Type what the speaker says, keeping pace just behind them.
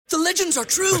The legends are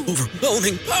true.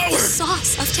 Overwhelming power.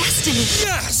 Sauce of destiny.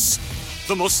 Yes!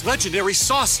 The most legendary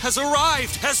sauce has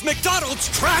arrived as McDonald's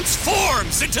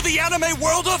transforms into the anime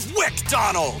world of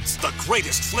WickDonald's. The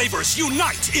greatest flavors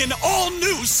unite in all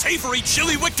new savory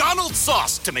chili McDonald's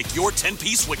sauce to make your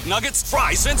 10-piece Wick Nuggets,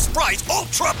 fries, and Sprite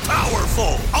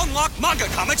ultra-powerful. Unlock manga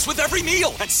comics with every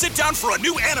meal and sit down for a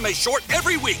new anime short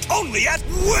every week only at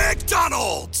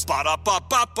WickDonald's.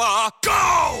 Ba-da-ba-ba-ba,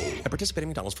 go! At participating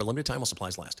McDonald's for a limited time while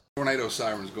supplies last. Tornado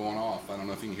sirens going off. I don't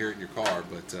know if you can hear it in your car,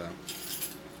 but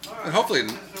hopefully,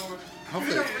 Is it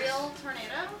a real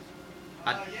tornado?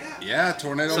 yeah,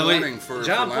 tornado So warning for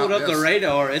John for pulled loud, up the yes.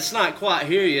 radar. It's not quite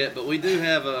here yet, but we do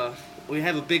have a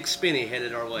big spinny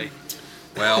headed our way.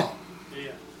 Well,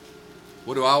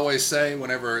 what do I always say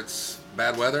whenever it's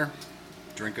bad weather?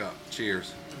 Drink up.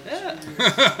 Cheers. Yeah.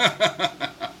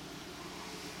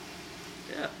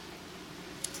 Yeah.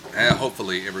 And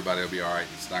hopefully everybody will be all right.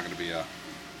 It's not going to be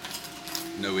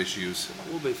no issues.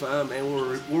 We'll be fine, man.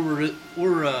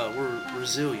 We're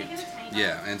resilient.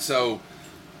 Yeah, and so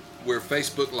we're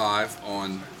Facebook Live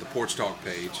on the Porch Talk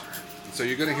page. So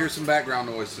you're going to hear some background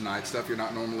noise tonight, stuff you're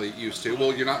not normally used to.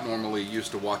 Well, you're not normally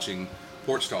used to watching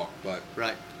Porch Talk, but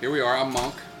Right. here we are. I'm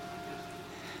Monk.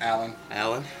 Alan.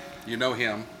 You know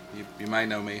him. You may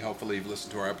know me. Hopefully you've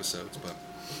listened to our episodes, but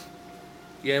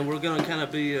Yeah, and we're going to kind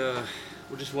of be,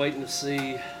 we're just waiting to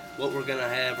see what we're going to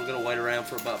have. We're going to wait around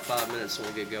for about 5 minutes and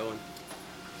we'll get going.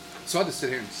 so I'll just sit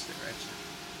here and stare at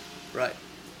you. Right.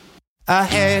 I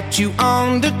had you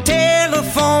on the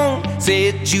telephone,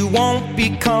 said you won't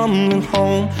be coming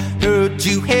home. Heard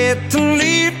you had to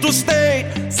leave the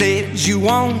state, said you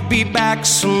won't be back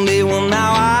someday. Well,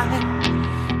 now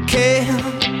I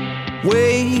can't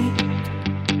wait.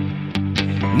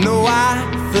 No, I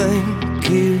think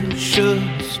you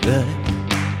should stay.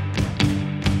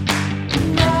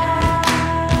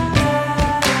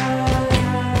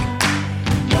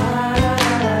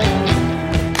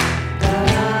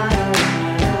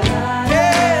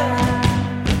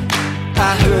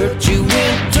 I heard you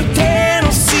went to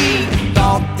Tennessee.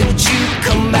 Thought that you'd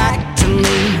come back to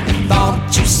me.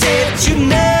 Thought you said you'd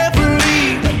never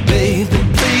leave. Baby,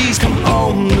 please come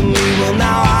home to me. Well,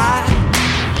 now I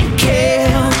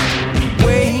can't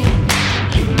wait.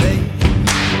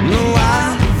 No,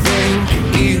 I think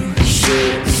you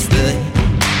should stay.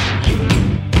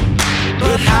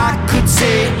 But I could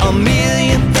say a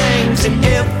million things and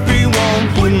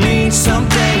everyone would mean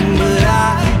something. But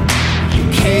I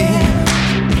can't.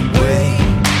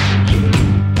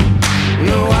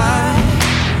 No, I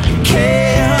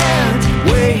can't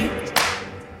wait.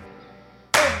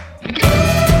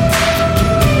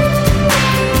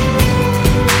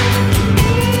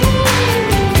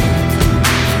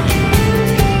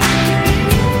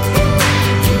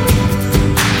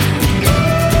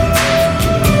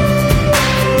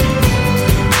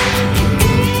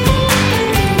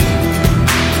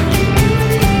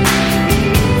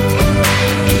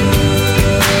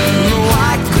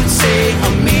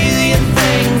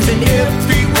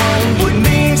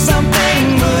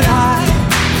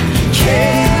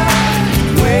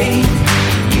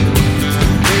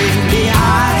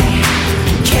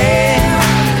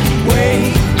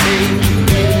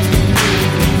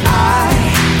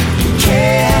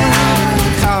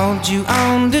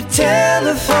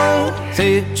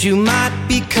 Said you might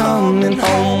be coming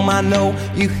home. I know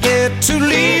you had to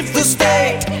leave the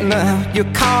state. Now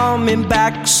you're coming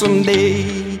back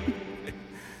someday.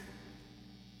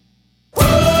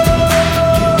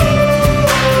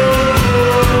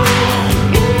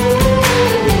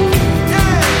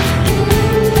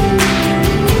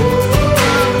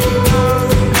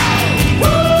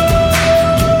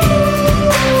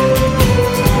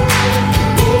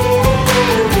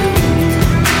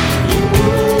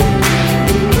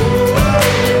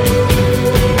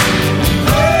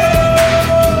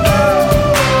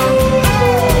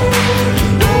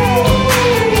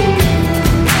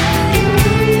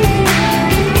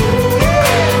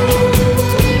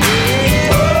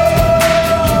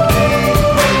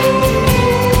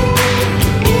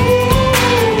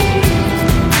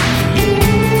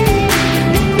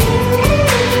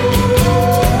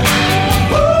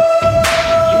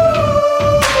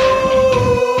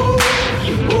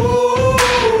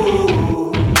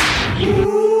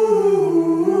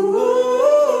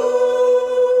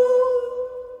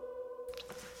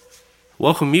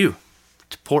 Welcome you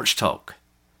to Porch Talk.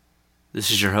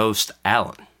 This is your host,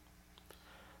 Alan.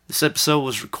 This episode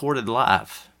was recorded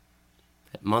live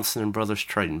at Munson & Brothers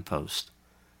Trading Post.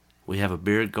 We have a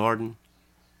beard garden.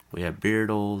 We have beard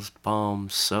oils,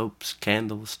 balms, soaps,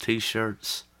 candles,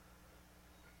 t-shirts.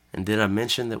 And did I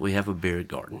mention that we have a beard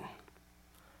garden?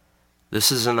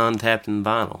 This is an Untapped and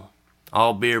Vinyl.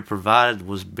 All beer provided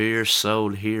was beer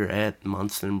sold here at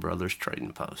Munson Brothers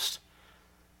Trading Post.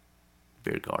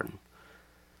 Beer Garden.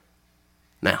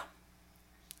 Now,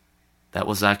 that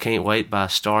was I Can't Wait by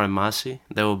Star and Massey.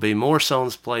 There will be more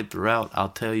songs played throughout. I'll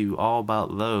tell you all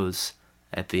about those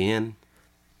at the end.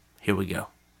 Here we go.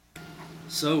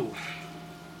 So,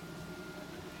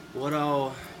 what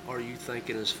all are you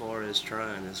thinking as far as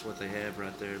trying? Is what they have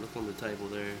right there. Look on the table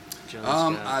there.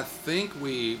 John's got. I think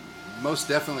we most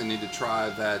definitely need to try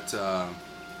that.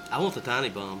 I want the Tiny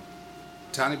Bomb.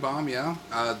 Tiny Bomb, yeah.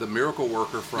 The Miracle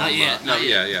Worker from... Not yet.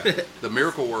 Yeah. The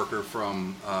Miracle Worker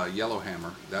from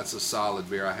Yellowhammer. That's a solid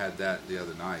beer. I had that the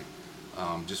other night.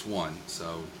 Just one.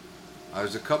 So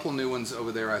there's a couple new ones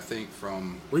over there, I think,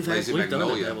 from Lazy We've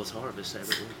Magnolia. done a Devil's Harvest,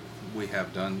 haven't we? We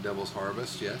have done Devil's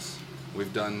Harvest, yes. I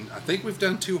think we've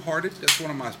done Two Hearted. That's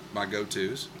one of my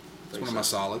go-tos. It's one of my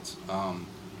solids.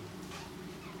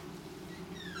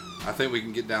 I think we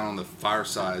can get down on the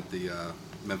Fireside, the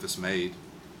Memphis Made.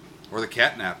 Or the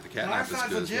Catnap. The Catnap is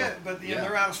Fireside's good legit, as well. but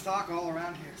they're out of stock all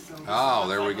around here. So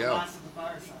there we go. Lots of the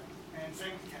Fireside, and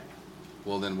same with Catnap.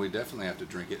 Well, then we definitely have to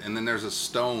drink it. And then there's a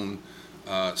Stone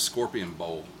Scorpion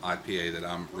Bowl IPA that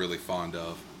I'm really fond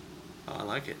of. Oh, I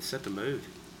like it. Set the mood.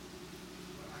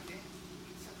 I can't.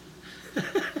 I'm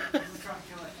just trying to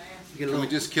kill it fast. Can we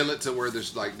just kill it to where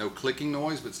there's like no clicking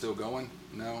noise but still going?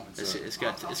 No. It's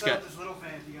got I'll set up this little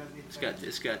fan if you guys need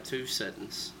it's got two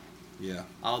settings. Yeah.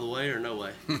 All the way or no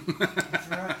way? That's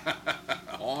right.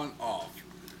 On, off.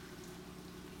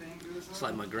 It's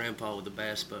like my grandpa with the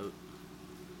bass boat.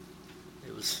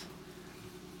 It was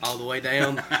all the way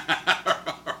down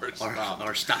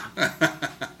or stop. Yeah,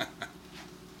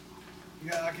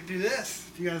 I could do this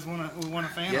if you guys want a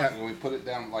fan. Yeah, will we put it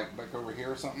down like back over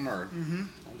here or something, or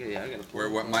Okay, I gotta where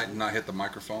what might not hit the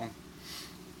microphone?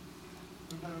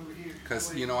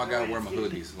 Because I gotta wear my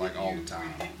hoodies like all the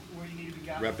time.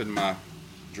 Repping my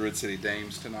Druid City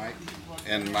Dames tonight,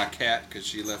 and my cat because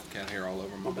she left cat hair all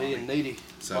over my body. Being needy.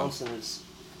 So Johnson is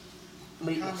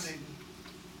meatless.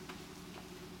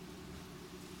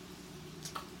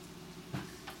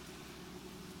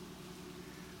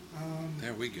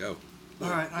 There we go. All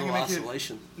right, I'm Little gonna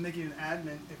isolation. make you an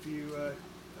admin if you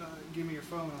give me your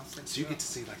phone. I'll set So you up. get to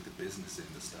see like the business end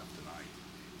of stuff tonight.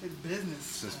 It's business.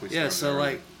 Since we Yeah, started so early.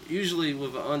 like usually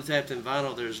with Untapped and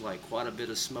Vinyl, there's like quite a bit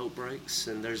of smoke breaks,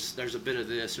 and there's a bit of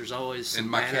this. There's always some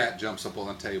And my banter. cat jumps up on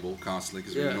the table constantly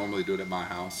because Yeah. we normally do it at my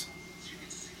house.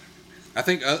 I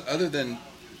think other than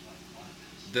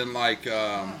like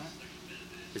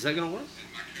Is that gonna work?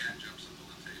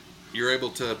 you're able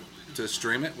to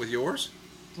stream it with yours.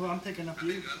 Well, I'm picking up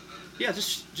you. Yeah,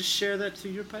 just share that to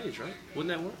your page, right? Wouldn't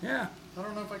that work? Yeah, I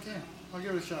don't know if I can. I'll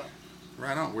give it a shot.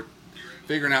 right on. We're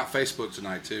figuring out Facebook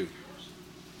tonight too.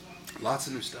 Lots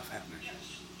of new stuff happening.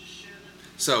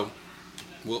 So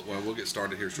we'll get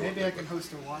started here shortly. Maybe I can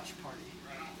host a watch party.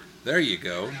 There you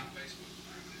go.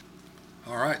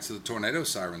 All right, so the tornado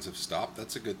sirens have stopped.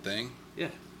 That's a good thing. Yeah.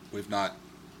 We've not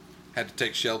had to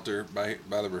take shelter by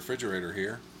the refrigerator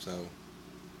here, so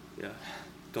Yeah.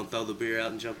 Gonna throw the beer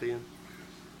out and jump in.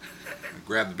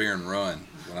 grab the beer and run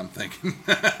is what I'm thinking.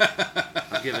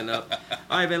 I'm giving up.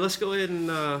 All right, man. Let's go ahead and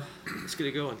let's get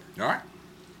it going. All right.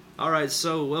 All right,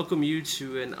 so welcome you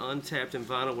to an Untapped and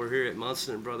Vinyl. We're here at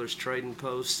Munson Brothers Trading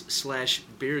Post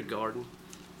 / Beer Garden.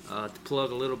 To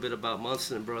plug a little bit about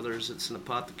Munson Brothers, it's an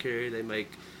apothecary. They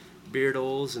make beard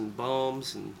oils and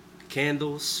balms and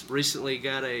candles. Recently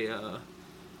got we're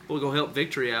going to help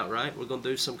Victory out, right? We're going to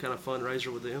do some kind of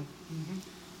fundraiser with them. Mm-hmm.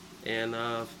 And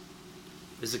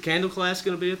is the candle class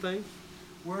going to be a thing?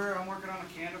 I'm working on a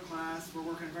candle class. We're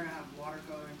going to have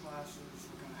watercoloring classes.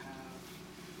 We're going to have.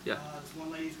 Yeah. This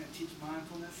one lady's going to teach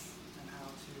mindfulness and how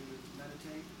to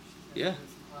meditate. Yeah. There's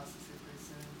some classes here pretty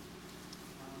soon.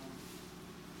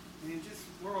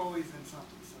 We're always in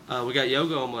something. So. We got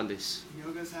yoga on Mondays.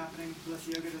 Yoga's happening. Bless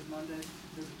Yoga does Monday.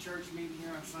 There's a church meeting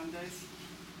here on Sundays.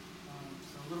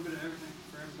 So a little bit of everything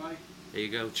for everybody. There you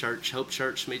go. Hope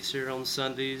Church meets here on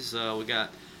Sundays. We got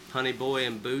Honey Boy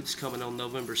and Boots coming on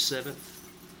November 7th.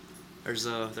 There's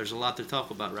a lot to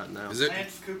talk about right now.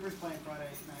 Lance Cooper's playing Friday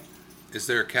night. Is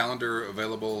there a calendar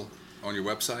available on your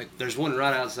website? There's one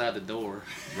right outside the door.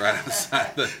 Right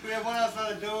outside the... We have one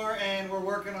outside the door, and we're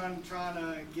working on trying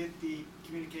to get the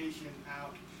communication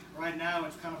out. Right now,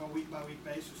 it's kind of a week-by-week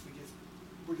basis.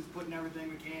 We're just putting everything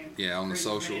we can. Yeah, on the create as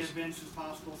socials. many events as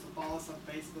possible. So follow us on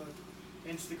Facebook,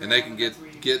 Instagram. And they can that's where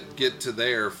you get to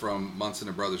there from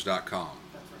munsonandbrothers.com.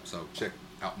 That's right. So check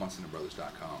out munsonandbrothers.com.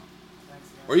 Thanks,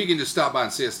 guys. Or you can just stop by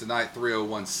and see us tonight,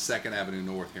 301 2nd Avenue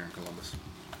North here in Columbus.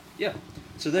 Yeah.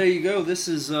 So there you go. This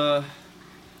is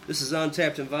This is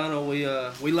Untapped and Vinyl.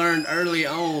 We learned early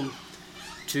on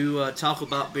to talk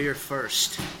about beer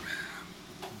first.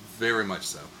 Very much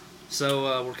so.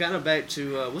 So we're kind of back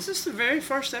to, was this the very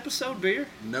first episode, beer?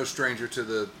 No stranger to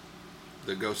the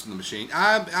Ghost in the Machine.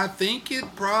 I think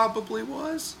it probably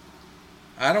was.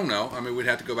 I don't know. I mean, we'd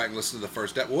have to go back and listen to the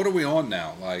first episode. What are we on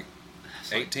now? Like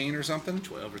 18 or something?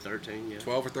 12 or 13, yeah.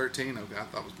 12 or 13? Okay, I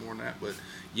thought it was more than that. But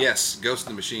yes, Ghost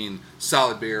in the Machine,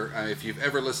 solid beer. I mean, if you've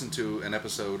ever listened to an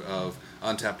episode of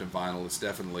Untapped and Vinyl, it's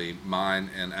definitely mine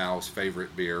and Al's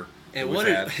favorite beer. And what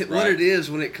it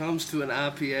is when it comes to an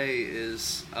IPA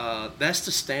is that's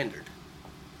the standard.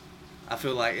 I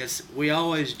feel like we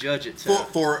always judge it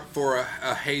for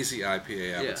a hazy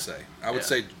IPA. I would say. I would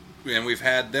say, and we've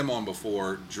had them on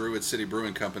before. Druid City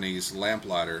Brewing Company's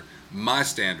Lamplighter, my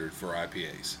standard for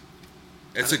IPAs.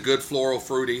 It's a good floral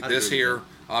fruity. This here,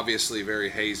 obviously, very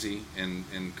hazy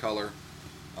in color.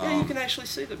 Yeah, you can actually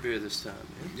see the beer this time.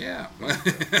 Man. Yeah.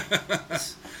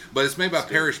 But it's made by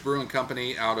Parish Brewing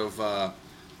Company out of,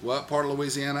 what part of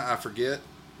Louisiana? I forget.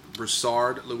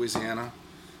 Broussard, Louisiana.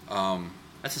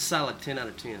 That's a solid 10 out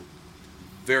of 10.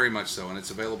 Very much so, and it's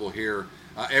available here.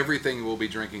 Everything we'll be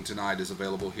drinking tonight is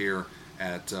available here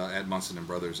at Munson &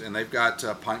 Brothers. And they've got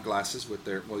pint glasses with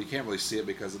their, well, you can't really see it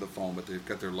because of the foam, but they've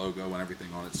got their logo and everything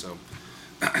on it. So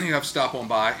you have to stop on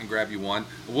by and grab you one.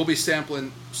 We'll be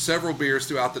sampling several beers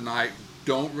throughout the night.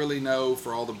 Don't really know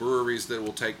for all the breweries that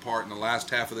will take part in the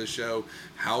last half of this show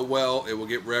how well it will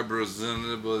get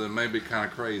represented, but it may be kind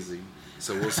of crazy.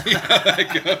 So we'll see how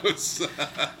that goes.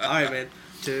 All right, man.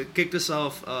 To kick this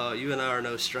off, you and I are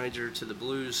no stranger to the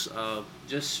blues.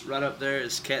 Just right up there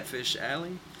is Catfish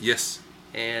Alley. Yes.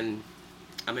 And,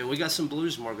 I mean, we got some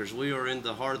blues markers. We are in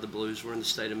the heart of the blues. We're in the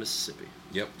state of Mississippi.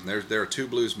 Yep. There are two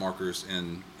blues markers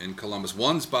in Columbus.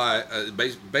 One's by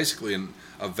basically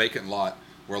a vacant lot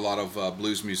where a lot of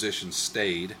blues musicians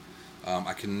stayed.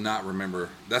 I cannot remember.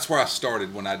 That's where I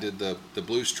started when I did the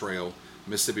blues trail,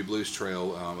 Mississippi Blues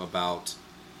Trail, about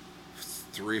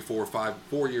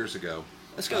 4 years ago.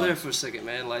 Let's go there for a second,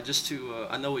 man. Like, just to,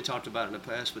 I know we talked about it in the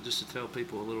past, but just to tell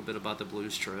people a little bit about the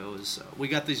Blues Trail is we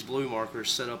got these blue markers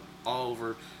set up all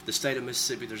over the state of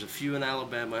Mississippi. There's a few in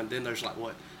Alabama, and then there's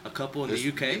a couple in the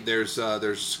UK? There's a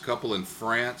couple in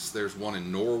France. There's one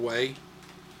in Norway.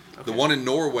 Okay. The one in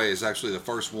Norway is actually the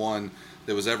first one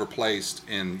that was ever placed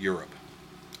in Europe.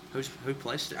 Who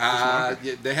placed it? Yeah,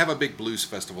 they have a big blues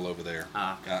festival over there.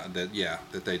 Okay.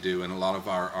 That they do, and a lot of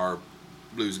our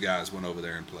blues guys went over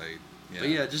there and played. Yeah. But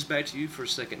yeah, just back to you for a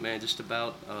second, man. Just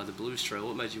about the Blues Trail.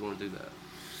 What made you want to do that?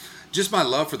 Just my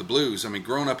love for the blues. I mean,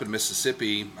 growing up in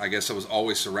Mississippi, I guess I was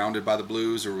always surrounded by the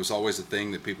blues, or it was always a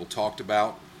thing that people talked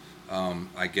about.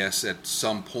 I guess at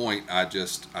some point, I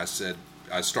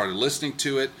started listening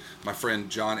to it. My friend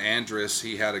John Andrus,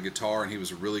 he had a guitar, and he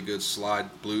was a really good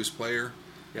slide blues player.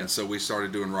 Yeah. And so we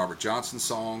started doing Robert Johnson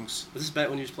songs. Was this back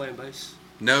when you was playing bass?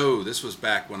 No, this was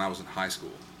back when I was in high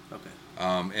school. Okay.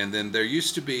 And then there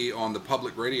used to be on the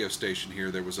public radio station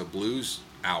here, there was a blues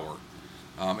hour.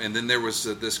 And then there was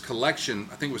this collection,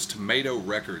 I think it was Tomato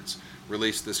Records,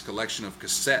 released this collection of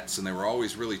cassettes, and they were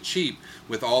always really cheap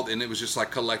and it was just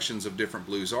like collections of different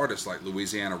blues artists like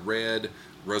Louisiana Red,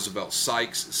 Roosevelt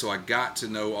Sykes. So I got to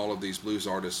know all of these blues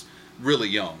artists really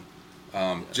young.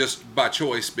 Just by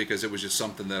choice, because it was just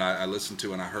something that I listened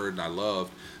to and I heard and I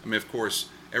loved. I mean, of course,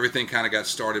 everything kind of got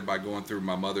started by going through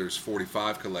my mother's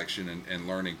 45 collection and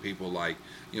learning people like,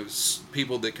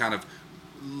 people that kind of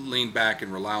lean back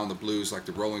and rely on the blues, like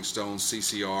the Rolling Stones,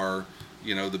 CCR,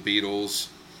 the Beatles.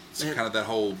 It's kind of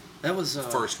that was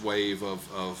first wave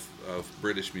of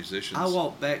British musicians. I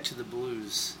walked back to the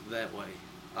blues that way.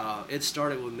 It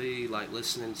started with me like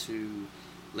listening to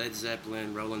Led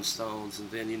Zeppelin, Rolling Stones, and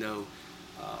then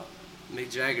Mick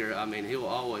Jagger. I mean, he'll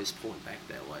always point back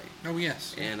that way. Oh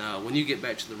yes. And when you get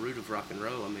back to the root of rock and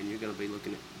roll, I mean, you're going to be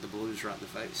looking at the blues right in the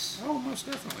face. Oh, most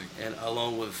definitely. And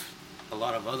along with a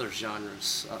lot of other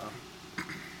genres,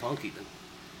 punk even.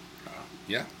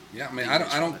 Yeah. I mean,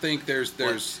 I don't think there's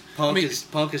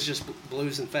punk is just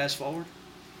blues and fast forward.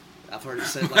 I've heard it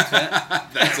said like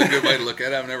that. That's a good way to look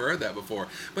at it. I've never heard that before.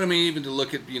 But I mean, even to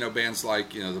look at bands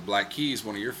like the Black Keys,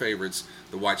 one of your favorites,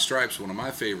 the White Stripes, one of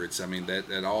my favorites. I mean,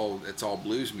 it's all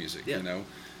blues music,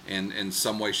 in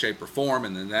some way, shape, or form.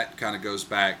 And then that kind of goes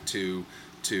back to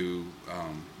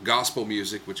gospel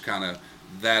music, which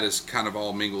that is kind of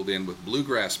all mingled in with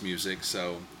bluegrass music.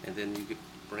 So and then you could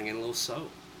bring in a little soul.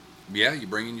 Yeah, you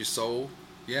bring in your soul.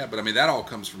 Yeah, but I mean, that all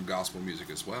comes from gospel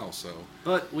music as well, so.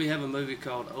 But we have a movie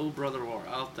called Oh Brother, Where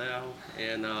Art Thou,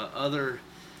 and other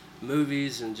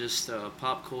movies and just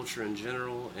pop culture in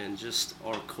general and just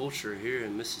our culture here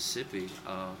in Mississippi.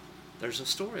 There's a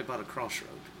story about a crossroad.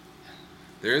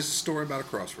 There is a story about a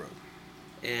crossroad.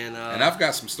 And I've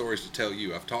got some stories to tell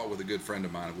you. I've talked with a good friend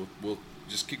of mine. We'll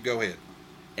just go ahead.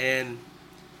 And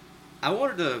I didn't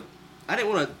want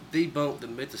to debunk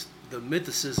the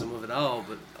mythicism of it all,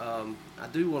 but I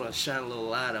do want to shine a little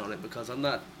light on it, because I'm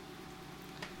not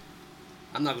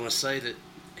going to say that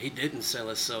he didn't sell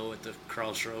his soul at the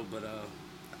crossroad, but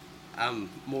I'm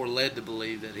more led to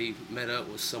believe that he met up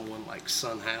with someone like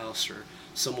Son House or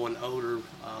someone older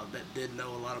that did know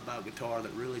a lot about guitar,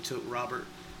 that really took Robert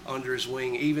under his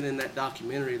wing, even in that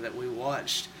documentary that we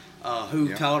watched.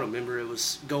 Who taught him? Remember, it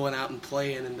was going out and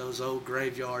playing in those old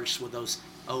graveyards with those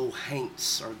old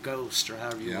haints or ghosts, or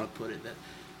however you want to put it.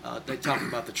 That they talk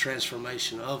about the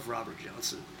transformation of Robert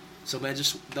Johnson. So, man,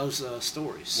 just those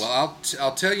stories. Well,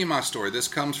 I'll tell you my story. This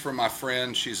comes from my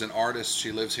friend. She's an artist.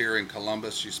 She lives here in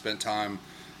Columbus. She spent time,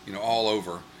 all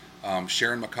over.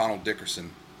 Sharon McConnell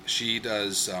Dickerson. She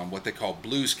does what they call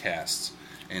blues casts.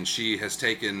 And she has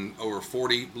taken over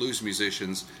 40 blues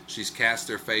musicians. She's cast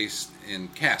their face in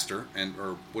plaster,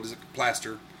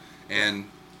 and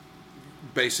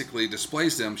basically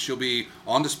displays them. She'll be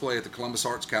on display at the Columbus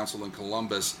Arts Council in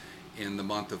Columbus in the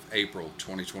month of April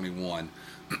 2021.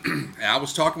 And I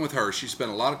was talking with her. She spent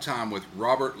a lot of time with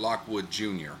Robert Lockwood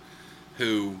Jr.,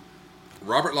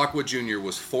 Robert Lockwood Jr.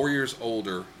 was 4 years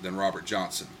older than Robert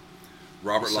Johnson.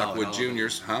 Robert Lockwood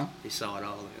Jr.'s, He saw it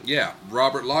all. Yeah,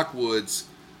 Robert Lockwood's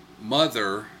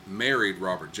mother married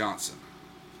Robert Johnson.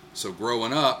 So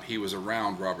growing up, he was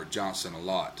around Robert Johnson a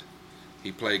lot.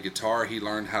 He played guitar. He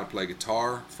learned how to play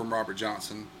guitar from Robert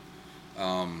Johnson.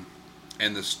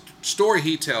 And the story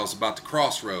he tells about the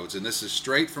crossroads, and this is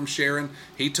straight from Sharon.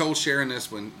 He told Sharon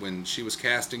this when she was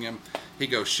casting him. He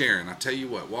goes, Sharon, I tell you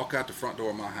what, walk out the front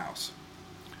door of my house.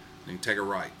 And you take a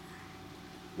right.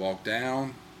 Walk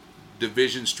down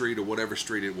Division Street or whatever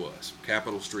street it was,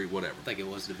 Capitol Street, whatever. I think it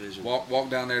was Division. Walk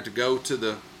down there to go to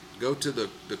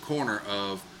the corner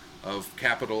of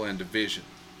Capitol and Division.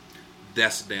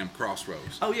 That's the damn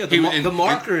crossroads. Oh yeah, the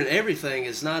marker and everything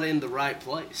is not in the right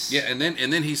place. Yeah, and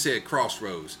then he said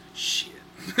crossroads. Shit.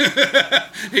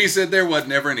 He said there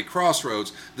wasn't ever any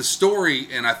crossroads. The story,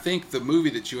 and I think the movie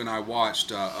that you and I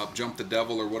watched, Up Jumped the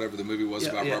Devil or whatever the movie was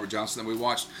about Robert Johnson that we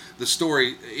watched, the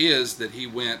story is that he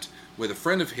went with a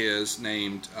friend of his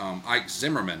named Ike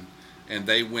Zimmerman, and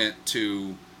they went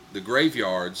to the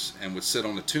graveyards and would sit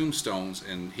on the tombstones,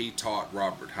 and he taught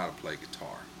Robert how to play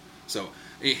guitar. So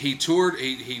he toured,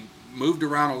 he moved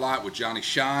around a lot with Johnny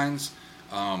Shines,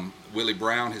 Willie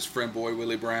Brown, his friend boy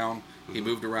Willie Brown. He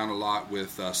moved around a lot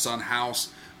with Son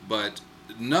House, but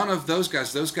none of those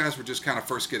guys were just kind of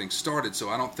first getting started, so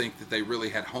I don't think that they really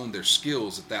had honed their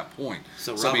skills at that point.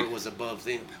 So Robert was above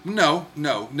them?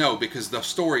 No, because the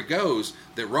story goes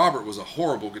that Robert was a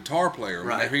horrible guitar player.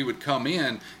 Right. Whenever he would come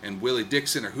in and Willie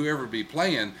Dixon or whoever would be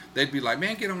playing, they'd be like,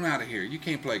 man, get on out of here. You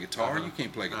can't play guitar. You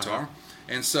can't play guitar.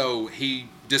 And so he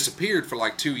disappeared for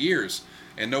like 2 years,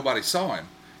 and nobody saw him.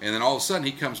 And then all of a sudden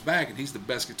he comes back, and he's the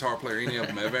best guitar player any of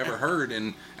them have ever heard.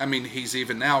 And I mean, he's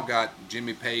even now got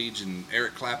Jimmy Page and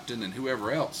Eric Clapton and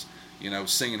whoever else,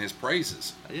 singing his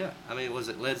praises. Yeah, I mean, was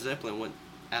it Led Zeppelin went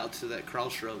out to that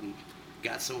crossroad and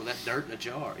got some of that dirt in a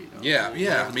jar? Yeah.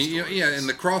 I mean, and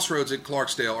the crossroads at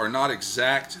Clarksdale are not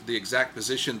the exact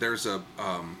position. There's a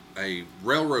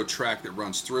railroad track that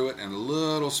runs through it, and a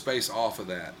little space off of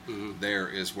that, there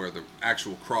is where the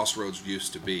actual crossroads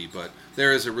used to be. But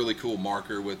there is a really cool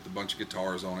marker with a bunch of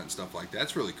guitars on it and stuff like that.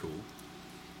 It's really cool.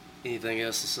 Anything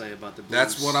else to say about the blues?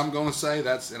 That's what I'm going to say.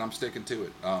 And I'm sticking to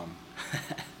it. Well,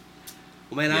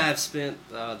 man, I have spent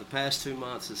the past 2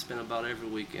 months. It's been about every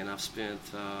weekend. I've spent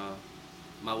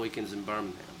my weekends in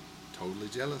Birmingham. Totally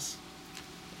jealous.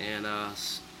 And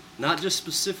not just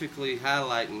specifically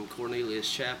highlighting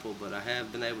Cornelius Chapel, but I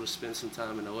have been able to spend some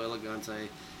time in Oil Elegante,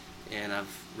 and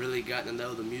I've really gotten to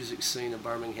know the music scene of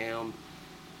Birmingham.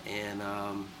 And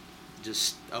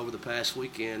just over the past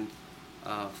weekend,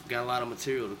 I've got a lot of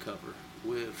material to cover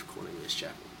with Cornelius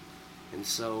Chapel. And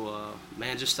so,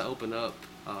 man, just to open up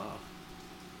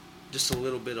just a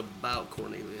little bit about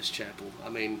Cornelius Chapel. I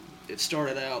mean, it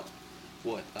started out,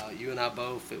 you and I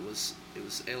both, it was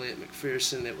Elliot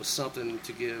McPherson. It was something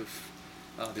to give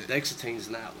the Dexatines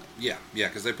an outlet. Yeah,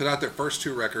 because they put out their first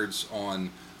 2 records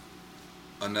on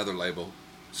another label,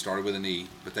 started with an E,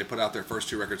 but they put out their first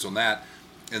 2 records on that.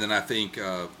 And then I think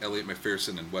Elliot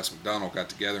McPherson and Wes McDonald got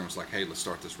together and was like, hey, let's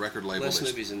start this record label. Les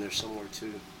Newby's in there somewhere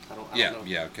too. I don't know.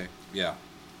 Yeah, okay, yeah.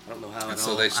 I don't know how and it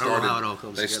so all. they I don't know how it all They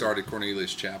comes together. started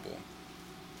Cornelius Chapel,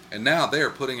 and now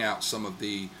they're putting out some of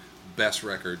the best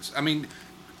records. I mean,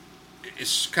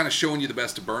 it's kind of showing you the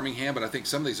best of Birmingham, but I think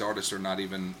some of these artists are not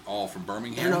even all from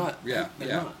Birmingham. They're not. Yeah, They're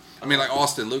yeah. not. I mean, like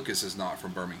Austin Lucas is not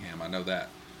from Birmingham. I know that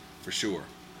for sure.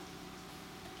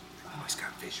 Oh, he's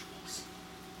got visuals.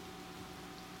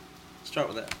 Start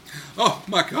with that. Oh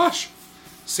my gosh,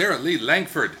 Sarah Lee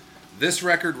Langford. This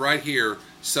record right here.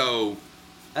 So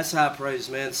That's high praise,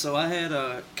 man. So I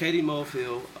had Katie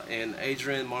Mulfield and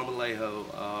Adrian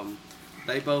Marmolejo.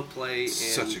 They both play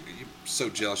in... you're so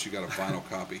jealous you got a vinyl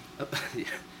copy.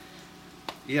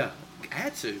 Yeah, I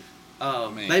had to.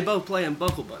 Man. They both play in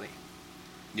Buckle Bunny.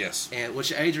 Yes. And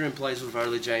which Adrian plays with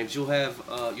Early James.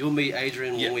 You'll meet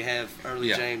Adrian Yeah. when we have Early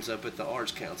Yeah. James up at the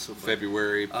Arts Council. But,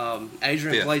 February.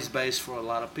 Adrian 5th. plays bass for a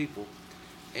lot of people.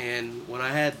 And when I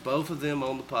had both of them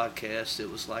on the podcast, it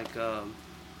was like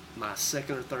my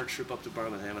second or third trip up to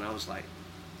Birmingham, and I was like,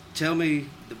 tell me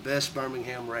the best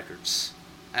Birmingham records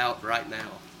out right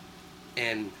now.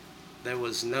 And there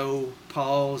was no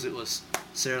pause. It was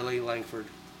Sarah Lee Langford,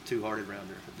 Two-Hearted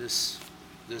Rounder. This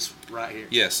right here.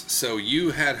 Yes, so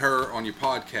you had her on your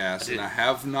podcast, I did. and I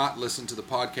have not listened to the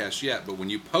podcast yet, but when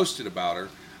you posted about her,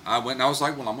 I went and I was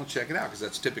like, well, I'm going to check it out, because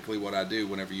that's typically what I do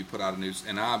whenever you put out a news,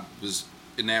 and I was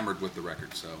enamored with the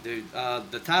record. So, Dude,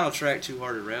 the title track,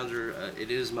 Two-Hearted Rounder, it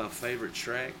is my favorite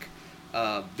track.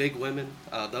 Big Women,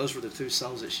 those were the two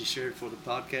songs that she shared for the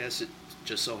podcast. It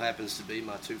just so happens to be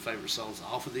my two favorite songs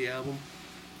off of the album.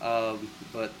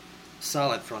 But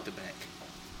solid front to back.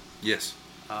 yes,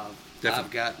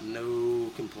 I've got no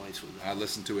complaints with that. I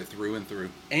listened to it through and through.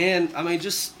 And, I mean,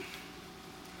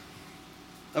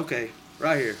 okay,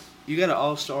 right here. You got an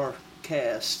all-star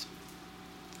cast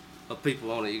of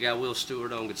people on it. You got Will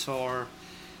Stewart on guitar.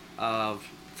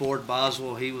 Ford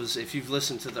Boswell, if you've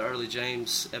listened to the Early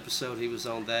James episode, he was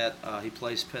on that. He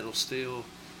plays pedal steel.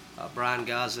 Brian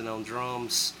Gosden on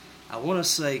drums. I want to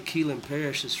say Keelan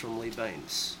Parrish is from Lee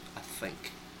Baines, I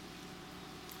think.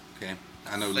 Okay,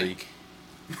 I know Lee. think.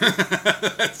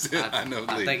 That's it. I know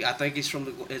Lee. I think he's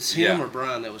from it's him Yeah. or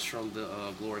Brian that was from the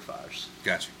Glory Fires.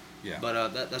 Gotcha. Yeah.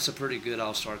 But that's a pretty good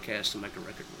all-star cast to make a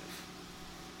record with.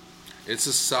 It's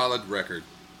a solid record.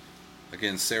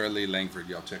 Again, Sarah Lee Langford.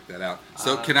 Y'all check that out.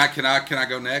 So can I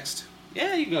go next?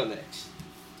 Yeah, you go next.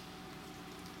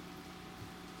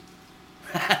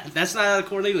 That's not out of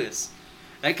Cornelius.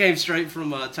 That came straight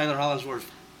from Taylor Hollingsworth's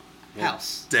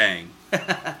house. Dang.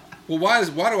 Well, why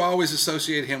do I always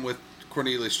associate him with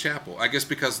Cornelius Chapel? I guess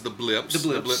because of the blips. The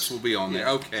blips. The blips will be on there.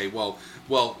 Yeah. Okay. Well.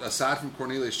 Aside from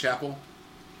Cornelius Chapel,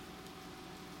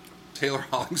 Taylor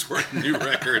Hollingsworth's new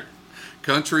record,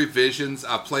 Country Visions.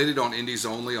 I played it on Indies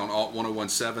Only on Alt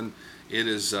 101.7. It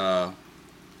is.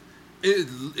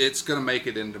 It's going to make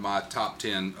it into my top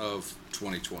 10 of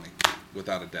 2020,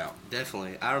 without a doubt.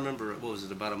 Definitely. I remember,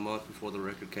 about a month before the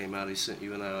record came out, he sent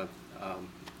you and I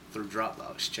through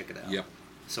Dropbox. Check it out. Yep.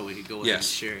 So we could go ahead and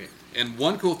share it. And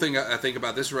one cool thing I think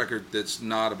about this record that's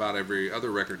not about every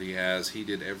other record he has, he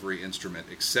did every instrument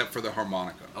except for the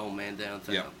harmonica. On Man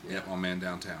Downtown. Yep, on Man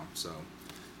Downtown. So,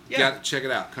 you Yeah. got to check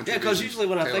it out. Country Yeah, because Visions, usually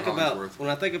when I Taylor think about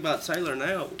Hollingsworth. Taylor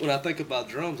now, when I think about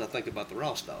drums, I think about the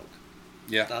Ross dog.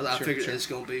 Yeah, I sure, figured sure. it's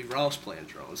going to be Ross playing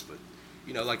drums, but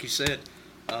like you said,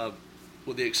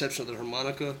 with the exception of the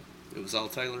harmonica, it was all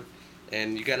Taylor,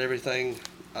 and you got everything.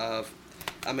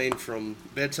 From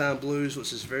Bedtime Blues,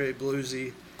 which is very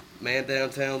bluesy, Man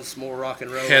Downtown's more rock and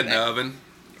roll. Head in the Oven,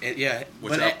 yeah,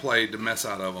 which I played the mess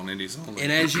out of on Indies Only.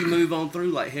 And as you move on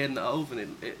through, like Head in the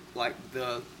Oven, it like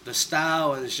the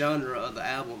style and genre of the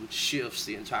album shifts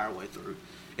the entire way through.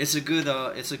 It's a good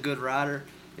rider.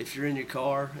 If you're in your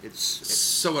car,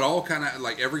 so it all kind of,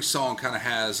 like every song kind of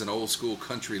has an old school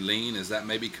country lean. Is that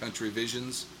maybe Country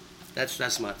Visions?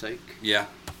 That's my take. Yeah,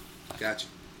 gotcha.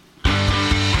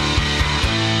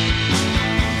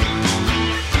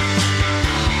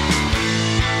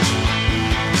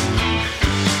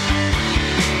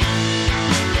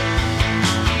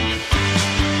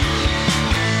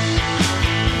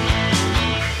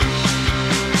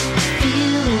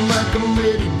 Feeling like I'm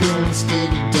ready, going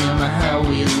steady down the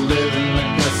highway 11.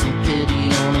 I got some pity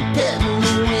on a petting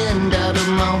the wind out of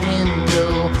my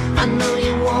window. I know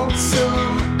you want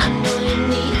some, I know you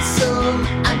need some.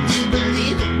 I do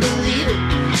believe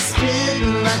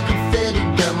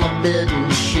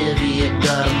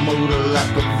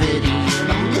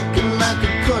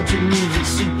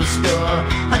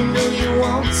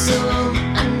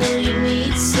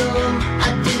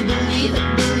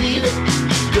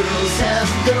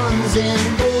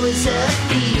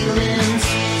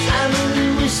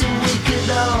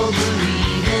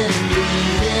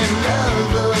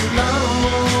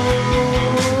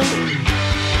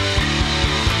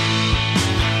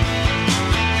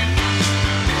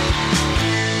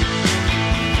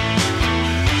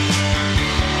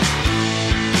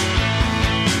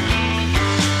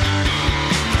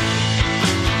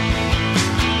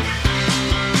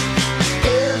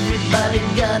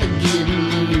gotta get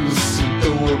loose and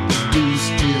throw up the deuce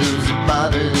to those that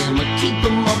bother them. I keep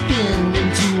them all pinned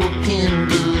into a pin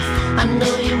booth. I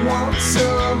know you want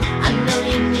some, I know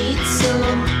you need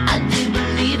some. I do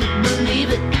believe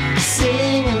it,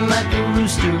 singing like a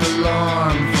rooster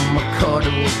alarm from a car to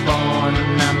a barn,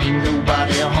 and I mean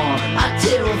nobody harm. I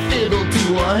tear a fiddle to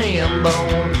a ham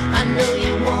bone. I know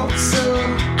you want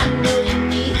some, I know you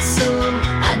need some.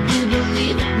 I do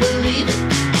believe it.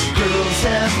 Girls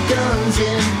have guns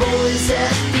and boys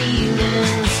have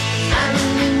feelings. I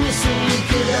really wish that we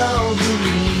could all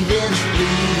believe in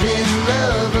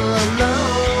love alone.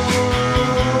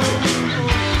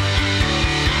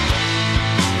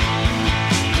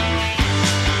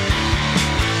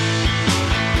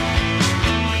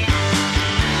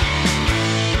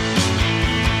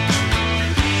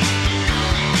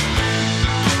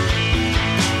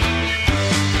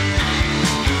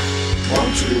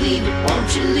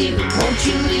 Won't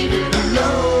you leave it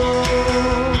alone?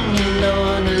 You know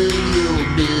none of your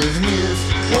business.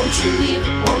 Won't you leave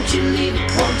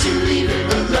it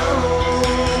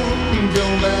alone?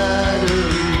 Don't matter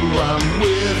who I'm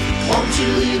with. Won't you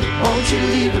leave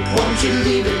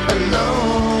it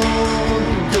alone?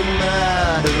 Don't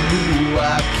matter who I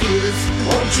kiss.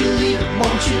 Won't you leave it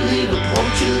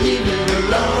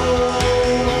alone?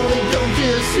 Don't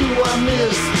guess who I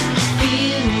miss.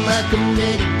 Feeling like I'm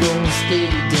ready, going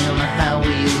steady down the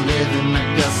highway 11. I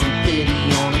got some pity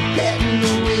on it, letting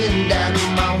the wind out of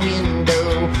my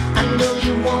window. I know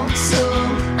you want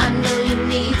some, I know you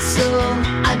need some.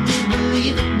 I do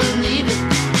believe it.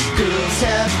 Girls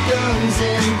have guns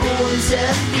and boys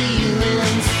have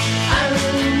feelings. I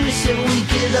really wish that we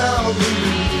could all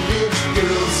believe it.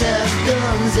 Girls have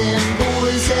guns and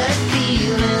boys have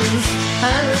feelings. I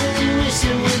really wish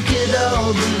that we could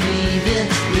all believe it.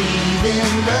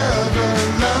 Leaving love alone.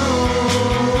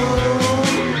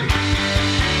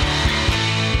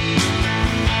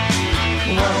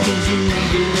 Why won't you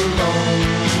leave it alone?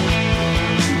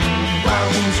 Why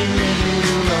won't you leave it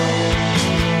alone?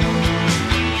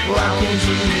 Why won't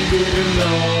you leave it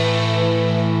alone?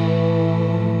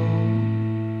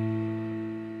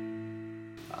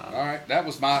 All right, that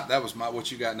was my.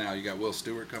 What you got now? You got Will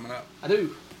Stewart coming up. I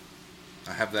do.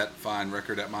 I have that fine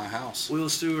record at my house. Will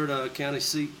Stewart, county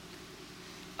seat.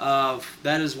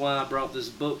 That is why I brought this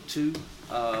book too.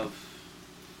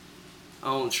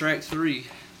 On track 3,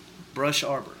 Brush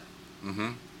Arbor.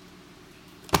 Mm-hmm.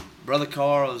 Brother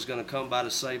Carl is going to come by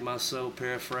to save my soul.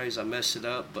 Paraphrase, I messed it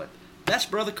up, but that's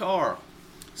Brother Carl.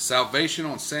 Salvation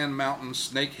on Sand Mountain,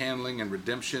 snake handling, and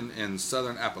redemption in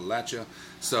southern Appalachia.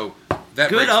 So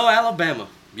that Good old Alabama.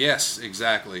 Yes,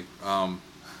 exactly.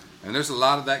 And there's a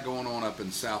lot of that going on up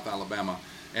in South Alabama.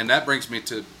 And that brings me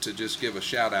to just give a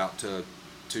shout out to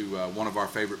one of our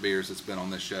favorite beers that's been on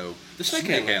this show, the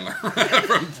Snake Handler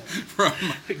from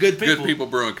Good People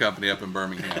Brewing Company up in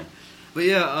Birmingham. But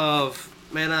yeah,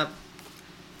 man,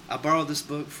 I borrowed this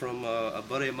book from a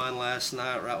buddy of mine last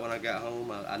night. Right when I got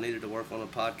home, I needed to work on a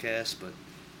podcast, but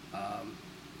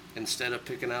instead of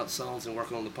picking out songs and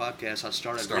working on the podcast, I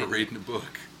started reading the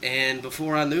book. And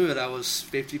before I knew it, I was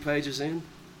 50 pages in.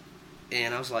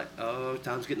 And I was like, oh,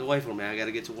 time's getting away from me. I got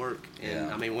to get to work. And,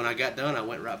 yeah. I mean, when I got done, I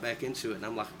went right back into it. And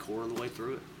I'm like a quarter of the way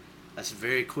through it. That's a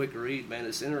very quick read, man.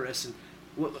 It's interesting.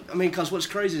 I mean, because what's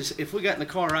crazy is if we got in the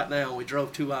car right now and we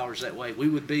drove 2 hours that way, we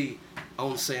would be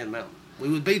on Sand Mountain. We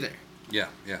would be there. Yeah,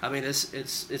 yeah. I mean, it's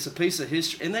a piece of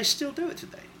history. And they still do it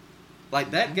today.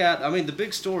 Like that guy, I mean, the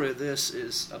big story of this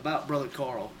is about Brother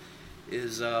Carl.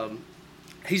 He's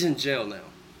in jail now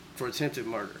for attempted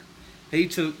murder. He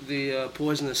took the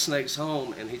poisonous snakes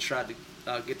home, and he tried to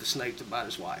get the snake to bite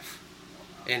his wife.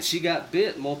 And she got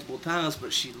bit multiple times,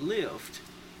 but she lived.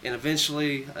 And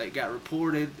eventually it got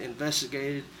reported,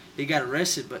 investigated. He got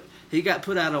arrested, but he got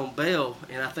put out on bail,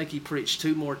 and I think he preached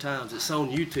 2 more times. It's on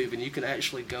YouTube, and you can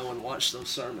actually go and watch those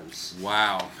sermons.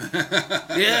 Wow.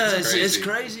 Yeah, it's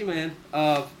crazy, man.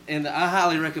 And I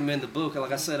highly recommend the book.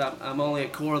 Like I said, I'm only a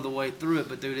quarter of the way through it,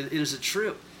 but, dude, it is a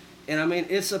trip. And, I mean,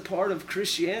 it's a part of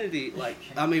Christianity. Like,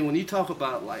 I mean, when you talk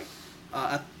about, like,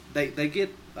 they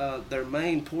get their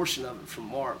main portion of it from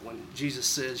Mark when Jesus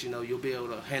says, you know, you'll be able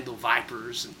to handle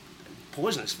vipers and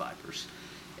poisonous vipers.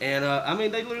 And, I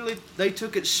mean, they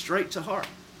took it straight to heart.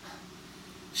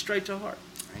 Straight to heart.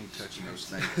 I ain't touching those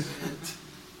things.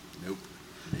 Nope.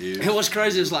 And what's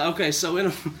crazy is, like, okay, so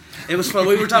it was fun.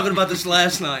 We were talking about this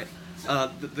last night.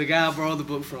 The guy I borrowed the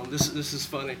book from, this is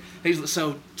funny.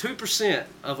 So 2%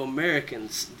 of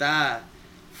Americans die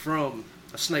from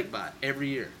a snake bite every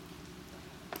year.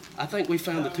 I think we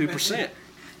found the 2%.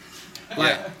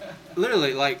 Like,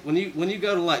 literally, like when you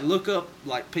go to like look up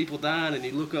like people dying and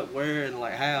you look up where and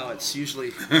like how, it's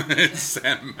usually It's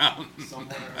Sand Mountain.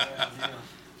 Somewhere around here.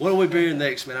 What are we beering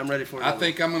next, man? I'm ready for it. I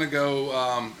think I'm going to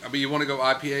go, you want to go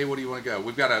IPA? What do you want to go?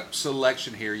 We've got a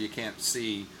selection here you can't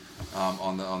see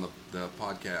on the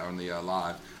podcast, on the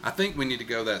live. I think we need to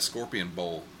go that Scorpion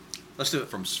Bowl. Let's do it.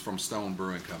 From Stone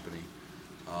Brewing Company.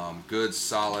 Good,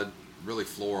 solid, really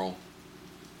floral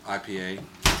IPA.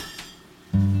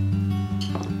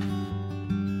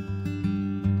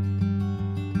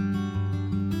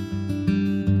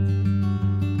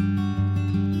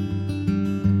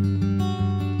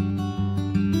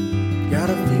 Got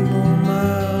a few more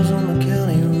miles on the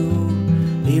county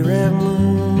road. The red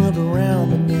moon up around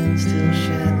the bend still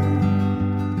shining.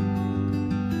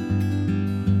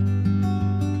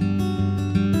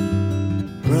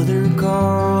 Brother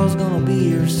Carl's gonna be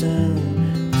here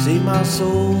soon. Save my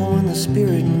soul when the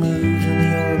spirit moves in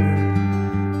the arbor.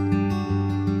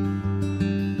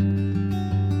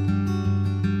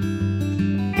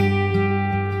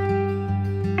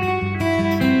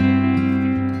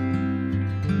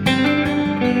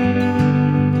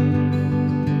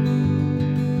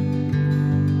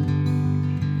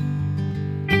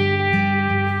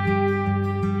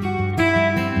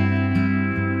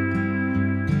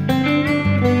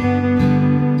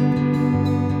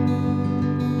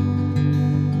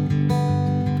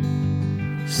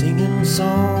 Singing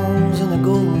songs in the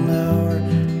golden hour,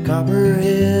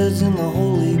 copperheads and the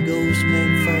Holy Ghost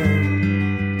make fire.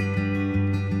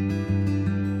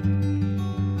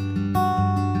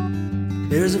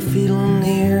 There's a feeling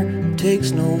here,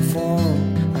 takes no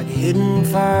form, like a hidden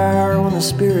fire when the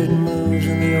spirit moves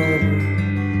in the arbor.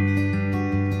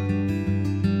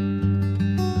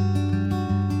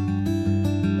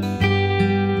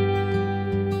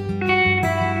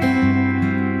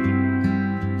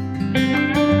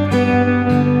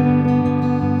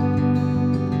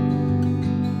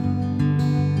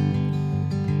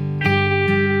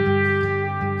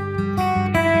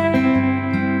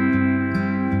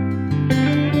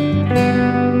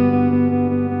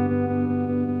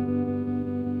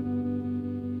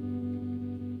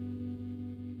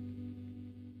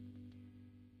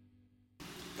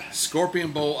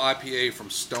 Scorpion Bowl IPA from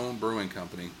Stone Brewing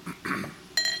Company.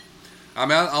 I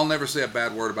mean, I'll never say a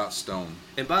bad word about Stone.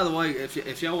 And by the way,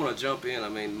 if y'all want to jump in, I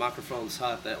mean, microphone's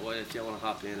hot that way. If y'all want to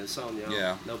hop in, it's on y'all.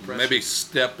 Yeah. No pressure. Maybe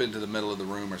step into the middle of the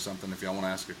room or something if y'all want to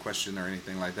ask a question or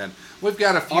anything like that. We've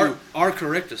got a few. Or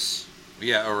correct us.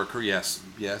 Yeah,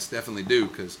 yes, definitely do,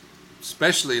 because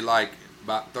especially like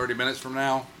about 30 minutes from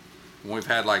now, when we've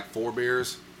had like 4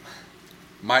 beers,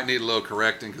 might need a little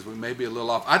correcting because we may be a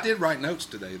little off. I did write notes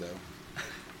today though.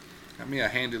 Got me a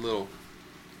handy little.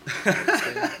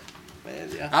 Man,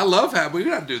 yeah. I love how we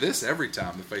got to do this every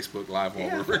time the Facebook Live while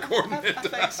we're recording it. I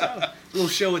think so. A little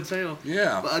show and tell.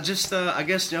 Yeah. But I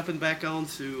guess jumping back on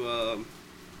to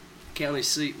County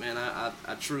Seat, man,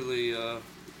 I truly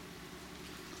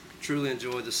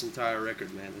enjoyed this entire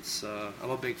record, man. It's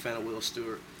I'm a big fan of Will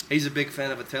Stewart. He's a big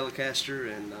fan of a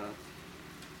Telecaster, and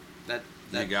that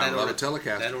you gotta love a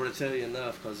Telecaster. That ought to tell you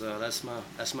enough, because that's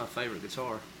my favorite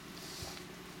guitar.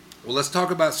 Well, let's talk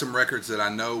about some records that I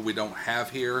know we don't have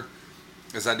here.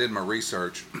 As I did my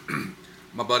research,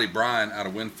 my buddy Brian out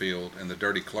of Winfield and the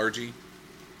Dirty Clergy,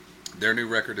 their new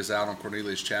record is out on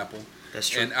Cornelius Chapel. That's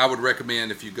true. And I would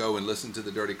recommend, if you go and listen to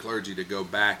the Dirty Clergy, to go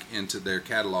back into their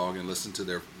catalog and listen to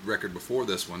their record before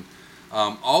this one.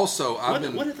 Also,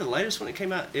 What did the latest one that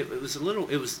came out? It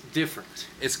was different.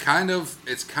 It's kind of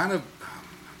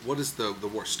what is the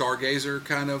word? Stargazer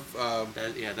kind of.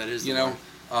 That is. You know,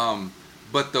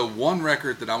 but the one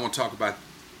record that I want to talk about.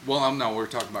 Well, no, we're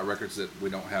talking about records that we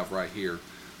don't have right here.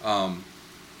 I'm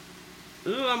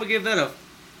gonna give that a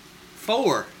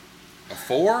 4. A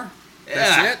 4? Yeah.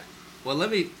 That's it? Well, let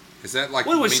me. Is that like?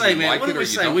 What did we say, man? What did we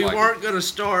say? We like weren't gonna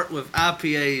start with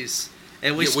IPAs,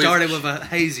 and we started with a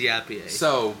hazy IPA.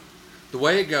 So, the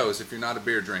way it goes, if you're not a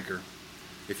beer drinker,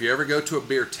 if you ever go to a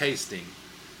beer tasting,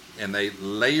 and they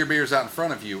lay your beers out in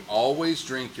front of you, always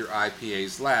drink your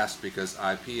IPAs last, because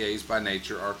IPAs by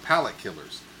nature are palate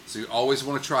killers. So you always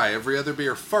want to try every other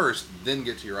beer first, then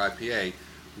get to your IPA.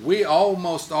 We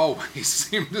almost always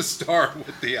seem to start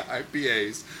with the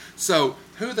IPAs. So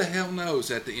who the hell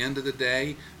knows at the end of the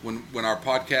day, when our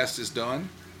podcast is done,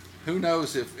 who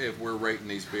knows if we're rating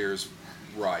these beers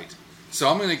right. So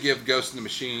I'm going to give Ghost in the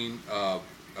Machine,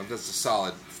 that's a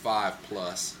solid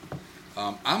 5+.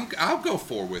 I'll go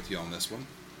 4 with you on this one.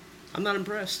 I'm not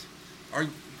impressed. Are you?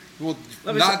 Well,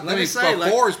 let me say,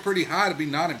 4 is pretty high to be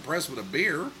not impressed with a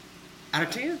beer. Out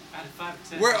of 10? Out of 5 to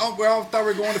 10. Well, I thought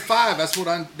we were going to 5. That's what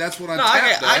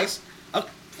Untapped does.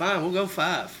 fine, we'll go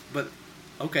 5. But,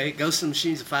 okay, Ghost in the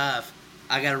Machine's a 5.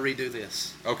 I got to redo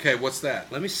this. Okay, what's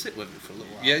that? Let me sit with it for a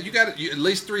little while. Yeah, you got at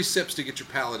least 3 sips to get your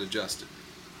palate adjusted.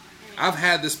 I've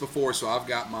had this before, so I've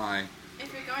got my...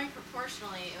 If you're going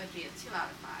proportionally, it would be a 2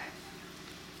 out of 5.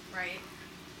 Right? It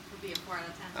would be a 4 out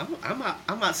of 10.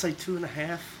 I might say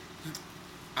 2.5.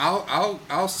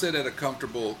 I'll sit at a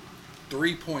comfortable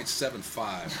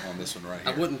 3.75 on this one right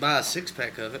here. I wouldn't buy a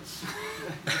 6-pack of it.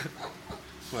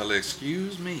 Well,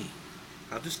 excuse me.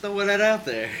 I'll just throw that out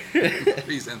there.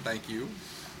 Please and thank you.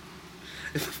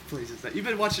 Please and thank you.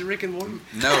 Been watching Rick and Morty?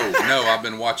 No, I've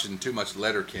been watching too much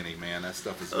Letterkenny, man. That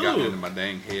stuff has gotten into my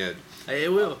dang head. Hey, it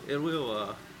will.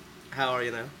 How are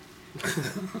you now?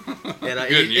 And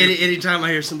Good, you? anytime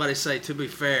I hear somebody say, "To be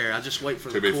fair," I just wait for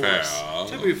the chorus.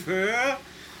 To be fair.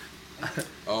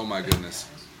 Oh my goodness.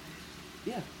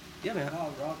 Yeah, man.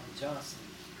 Oh, Robert Johnson.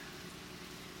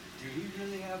 Do you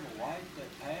really have a wife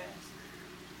that passed?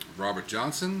 Robert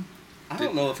Johnson? I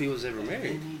don't know if he was ever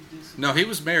married. No, he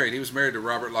was married. He was married to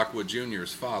Robert Lockwood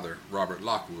Jr.'s father, Robert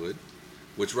Lockwood,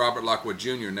 which Robert Lockwood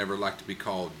Jr. never liked to be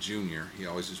called Junior. He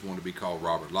always just wanted to be called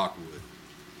Robert Lockwood.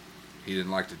 He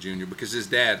didn't like the Junior because his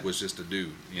dad was just a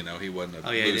dude. You know, he wasn't a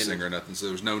blues singer or nothing, so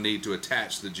there was no need to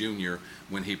attach the Junior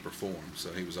when he performed.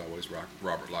 So he was always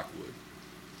Robert Lockwood.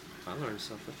 I learned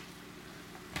something.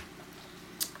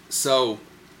 So,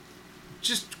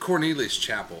 just Cornelius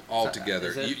Chapel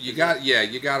altogether. You got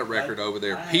a record over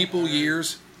there. People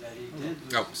Years. That he did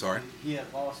Oh, sorry. He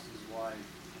had lost his wife,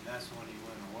 and that's when he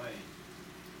went away.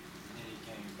 And then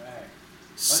he came back.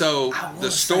 So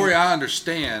the story I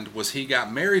understand was he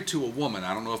got married to a woman.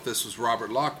 I don't know if this was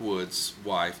Robert Lockwood's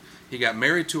wife. He got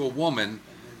married to a woman,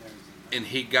 and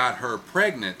he got her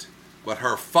pregnant, but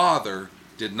her father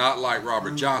did not like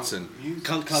Robert Johnson.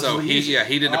 So he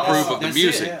didn't approve of the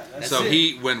music. So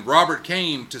when Robert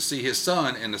came to see his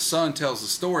son, and the son tells the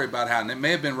story about how, and it may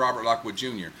have been Robert Lockwood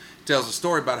Jr., tells the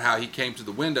story about how he came to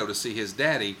the window to see his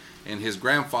daddy, and his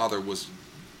grandfather was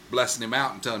blessing him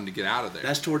out and telling him to get out of there.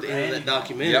 That's toward the end of that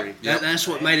documentary. Yep. That's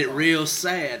what made it real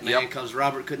sad, man, because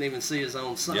Robert couldn't even see his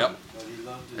own son. Yep. But he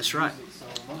loved his That's right. music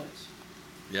so much.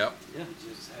 Yep. Yeah.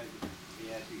 He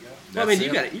had to go. Well, I mean,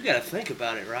 you got to think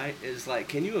about it, right? It's like,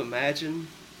 can you imagine,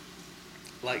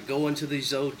 like, going to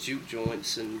these old juke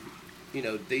joints and, you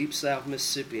know, deep South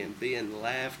Mississippi and being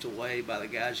laughed away by the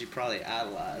guys you probably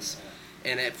idolize?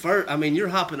 And at first, I mean, you're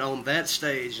hopping on that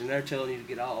stage and they're telling you to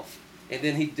get off. And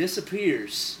then he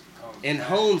disappears and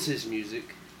hones his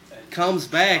music, comes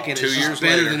back, and 2 is years just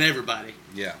better later. than everybody.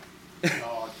 Yeah.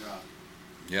 Jaw drop.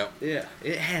 Yep. Yeah,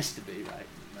 it has to be, right?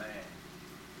 Man.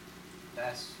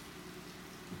 That's...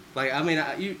 Like, I mean,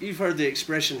 you've heard the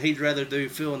expression, he'd rather do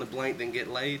fill in the blank than get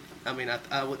laid. I mean,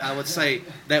 I would say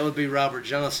that would be Robert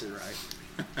Johnson,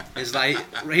 right? It's like,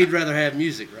 he'd rather have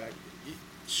music, right?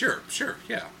 Sure,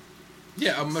 yeah.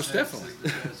 Yeah, most definitely. Sex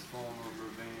is the best form of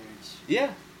revenge.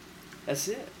 Yeah, that's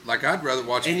it. Like, I'd rather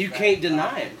watch... And you can't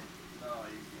deny it. No, you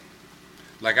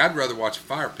can't. Like, I'd rather watch a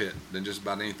fire pit than just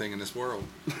about anything in this world.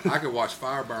 I could watch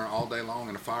fire burn all day long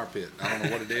in a fire pit. I don't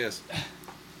know what it is.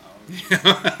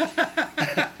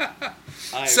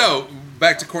 So,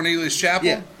 back to Cornelius Chapel.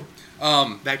 Yeah.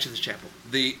 Back to the chapel.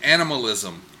 The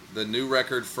Animalism, the new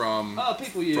record from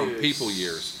People Years. From People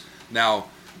Years. Now,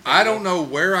 I don't know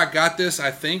where I got this.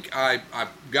 I think I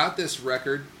got this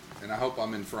record, and I hope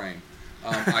I'm in frame.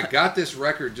 I got this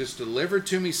record just delivered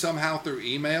to me somehow through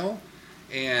email,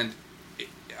 and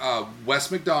Wes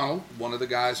McDonald, one of the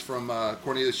guys from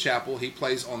Cornelius Chapel, he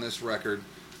plays on this record.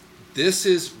 This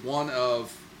is one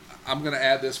of... I'm going to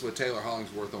add this with Taylor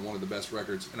Hollingsworth on one of the best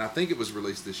records, and I think it was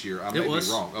released this year. I may be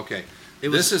wrong. Okay. It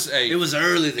was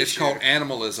early this year. It's called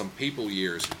Animalism, People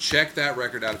Years. Check that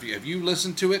record out. Have you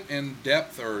listened to it in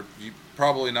depth, or you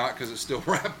probably not because it's still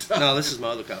wrapped up? No, this is my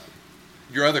other copy.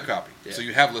 Your other copy. Yeah. So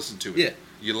you have listened to it. Yeah.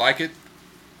 You like it?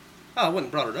 Oh, I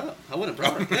wouldn't have brought it up. I wouldn't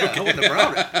have brought it. Yeah, I wouldn't have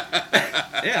brought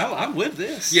it. Yeah, I'm with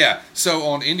this. Yeah. So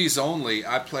on Indies Only,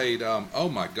 I played. Oh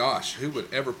my gosh, who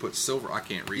would ever put Silver? I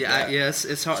can't read that. Yeah,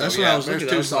 it's hard. So, that's what I was there's looking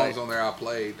at. There's 2 songs on there I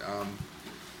played.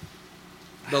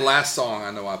 The last song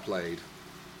I know I played.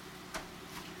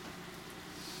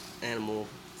 Animal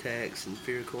tags and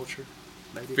fear culture,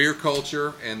 maybe. Fear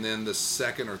Culture, and then the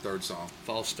second or third song.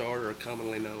 False Start or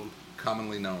Commonly Known.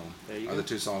 Commonly Known are the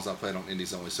 2 songs I played on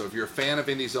Indies Only. So if you're a fan of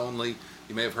Indies Only,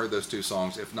 you may have heard those 2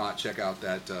 songs. If not, check out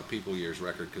that People Years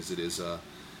record, because it is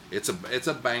it's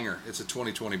a banger. It's a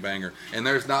 2020 banger, and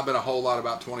there's not been a whole lot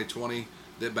about 2020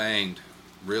 that banged.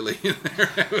 Really,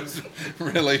 it was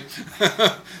really.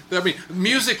 I mean,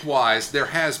 music-wise, there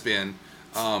has been,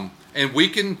 and we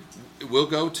can. we'll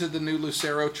go to the new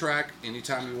Lucero track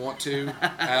anytime you want to,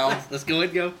 Al. Let's go ahead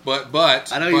and go.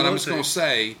 But I know you I'm want just to. going to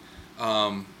say,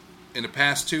 in the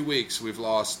past 2 weeks, we've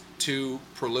lost 2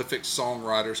 prolific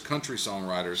songwriters, country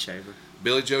songwriters. Shaver.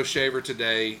 Billy Joe Shaver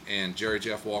today and Jerry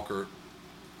Jeff Walker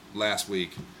last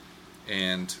week.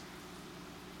 And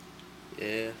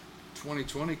Yeah.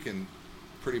 2020 can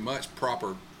pretty much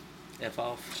proper F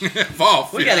off. F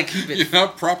off. We gotta keep it- You know,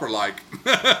 proper like.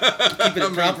 Keeping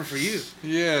it proper for you.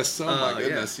 Yes. Oh my yeah.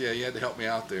 goodness. Yeah, you had to help me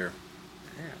out there.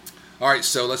 Yeah. All right,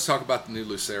 so let's talk about the new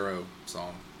Lucero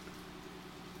song.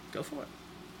 Go for it.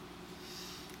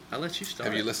 I'll let you start.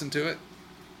 Have you listened to it?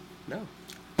 No.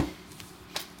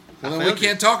 Well, then we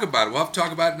can't talk about it. We'll have to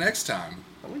talk about it next time.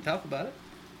 We can talk about it.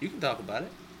 You can talk about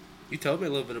it. You told me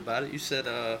a little bit about it. You said,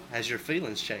 has your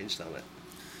feelings changed on it?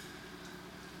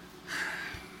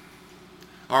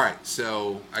 All right,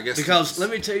 so I guess Because let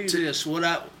me tell you this: what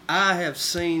I have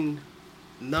seen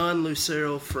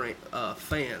non-Lucero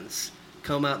fans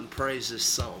come out and praise this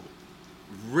song.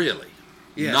 Really,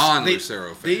 Yes,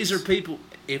 non-Lucero fans. These are people.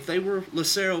 If they were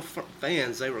Lucero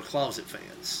fans, they were closet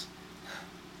fans.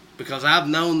 Because I've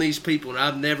known these people and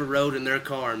I've never rode in their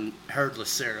car and heard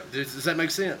Lucero. Does that make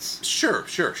sense? Sure.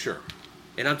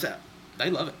 And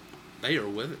they love it. They are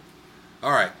with it.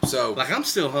 All right, so Like, I'm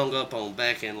still hung up on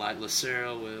back in, like,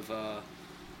 Lucero with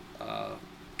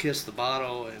Kiss the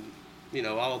Bottle and, you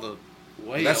know, all the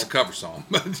way. that's a cover song,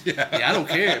 but yeah. Yeah, I don't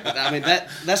care. But, I mean,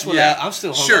 that's what I'm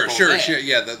still hung up on. Sure.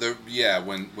 that. Yeah,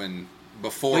 when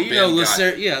before Well, you Ben know, got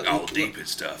Lucero, all deep and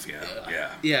stuff. Yeah.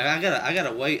 Yeah, I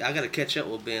gotta wait. I gotta catch up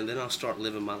with Ben. Then I'll start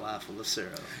living my life with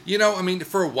Lucero. You know, I mean,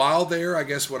 for a while there, I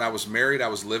guess when I was married, I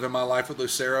was living my life with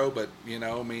Lucero. But you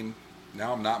know, I mean,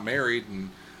 now I'm not married and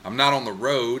I'm not on the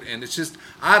road, and it's just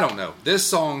I don't know this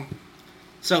song.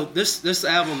 So this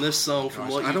album, this song, from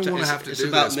Gosh, what I don't want to have to it's do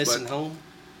about this, missing but home,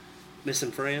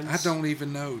 missing friends. I don't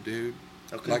even know, dude.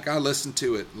 Okay. Like I listened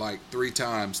to it like 3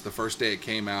 times the first day it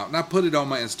came out, and I put it on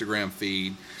my Instagram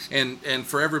feed. And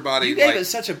for everybody, You gave like, it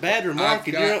such a bad remark, I've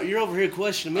and got- you're over here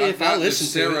questioning me I've if I got listen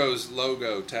to it. Lucero's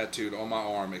logo tattooed on my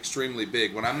arm, extremely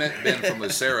big. When I met Ben from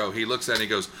Lucero, he looks at it and he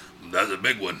goes, "That's a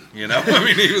big one," you know. I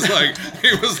mean, he was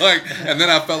like, and then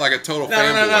I felt like a total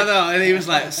fanboy. No. And he was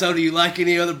like, "So, do you like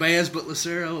any other bands but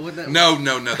Lucero?" Wasn't that No.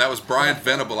 That was Brian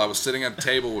Venable. I was sitting at a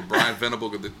table with Brian Venable,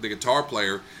 the guitar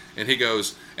player, and he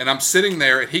goes, and I'm sitting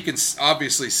there, and he can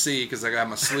obviously see, because I got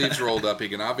my sleeves rolled up, he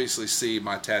can obviously see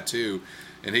my tattoo,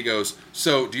 and he goes,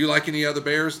 "So, do you like any other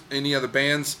bands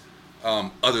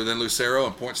other than Lucero?"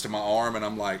 and points to my arm, and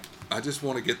I'm like, I just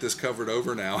want to get this covered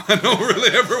over now. I don't really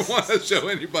ever want to show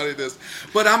anybody this.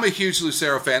 But I'm a huge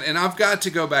Lucero fan, and I've got to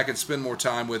go back and spend more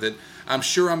time with it. I'm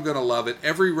sure I'm going to love it.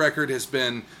 Every record has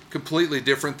been completely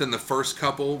different than the first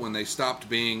couple when they stopped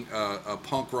being a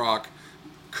punk rock,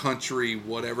 country,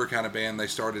 whatever kind of band they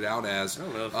started out as. I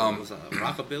don't know if it was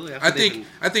rockabilly. I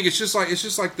think it's just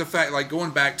like the fact, like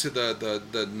going back to the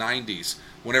 90s,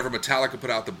 whenever Metallica put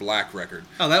out the Black record.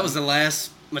 Oh, that was the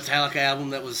last Metallica album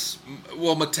that was.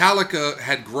 Well, Metallica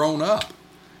had grown up,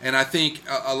 and I think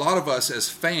a lot of us as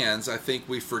fans, I think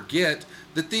we forget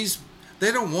that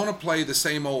they don't want to play the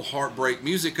same old heartbreak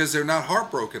music because they're not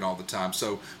heartbroken all the time.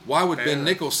 So why would Ben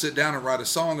Nichols sit down and write a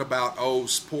song about, oh,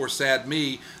 poor sad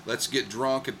me, let's get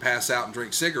drunk and pass out and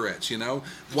drink cigarettes, you know?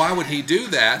 Why would he do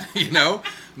that, you know?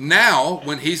 Now,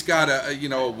 when he's got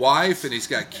a wife and he's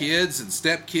got kids and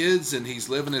stepkids and he's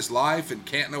living his life in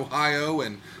Canton, Ohio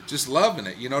and just loving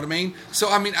it, you know what I mean? So,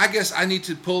 I mean, I guess I need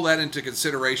to pull that into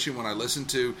consideration when I listen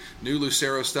to new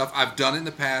Lucero stuff. I've done it in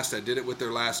the past. I did it with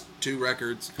their last 2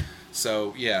 records.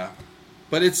 So, yeah.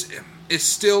 But it's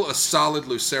still a solid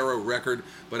Lucero record,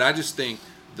 but I just think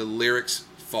the lyrics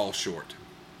fall short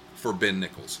for Ben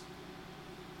Nichols.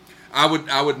 I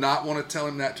would not want to tell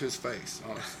him that to his face,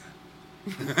 honestly.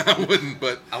 I wouldn't,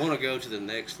 but I want to go to the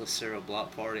next Lucero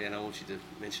block party, and I want you to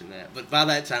mention that. But by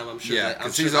that time, I'm sure. Yeah,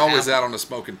 because he's always out on the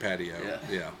smoking patio.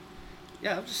 Yeah.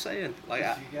 I'm just saying. Like,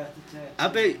 You got the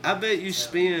tattoo. I bet you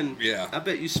spend. Yeah. I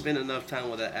bet you spend enough time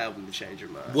with that album to change your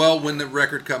mind. Well, when the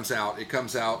record comes out, it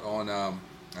comes out on.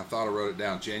 I thought I wrote it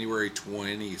down. January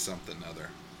 20 something other.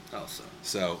 Also.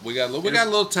 So we got a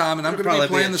little time, and I'm going to be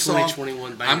playing the song.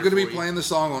 I'm going to be playing the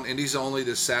song on Indies Only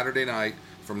this Saturday night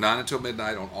from 9 until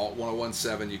midnight on Alt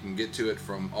 1017. You can get to it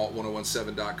from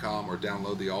alt1017.com or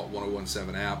download the Alt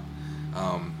 1017 app.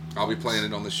 I'll be playing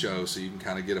it on the show, so you can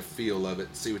kind of get a feel of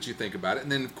it, see what you think about it,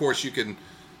 and then of course you can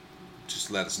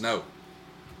just let us know.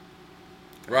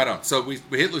 Right on. So we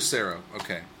hit Lucero.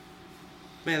 Okay.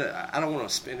 Man, I don't want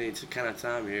to spend any kind of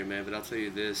time here, man, but I'll tell you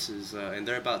this is, and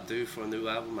they're about due for a new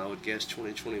album. I would guess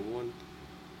 2021.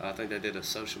 I think they did a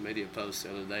social media post the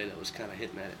other day that was kind of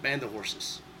hitting at it. Band of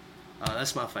Horses.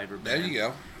 That's my favorite There band. you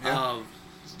go. Yeah.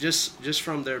 Just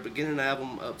from their beginning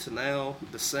album up to now,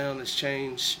 the sound has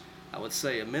changed, I would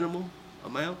say, a minimal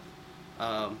amount.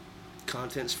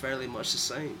 Content's fairly much the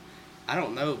same. I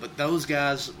don't know, but those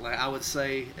guys, like I would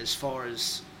say, as far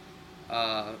as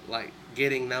like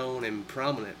getting known and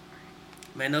prominent,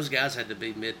 man, those guys had to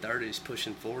be mid-30s,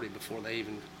 pushing 40 before they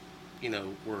even,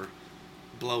 were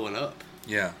blowing up.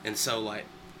 Yeah. And so, like,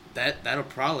 that'll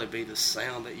probably be the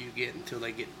sound that you get until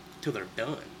they're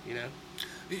done,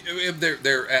 If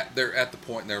they're at the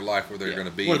point in their life where they're going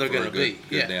to be where they're for a gonna good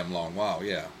be. damn long while.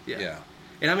 Yeah.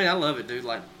 And I mean, I love it, dude.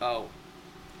 Like,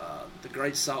 The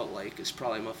Great Salt Lake is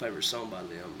probably my favorite song by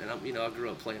them. And I grew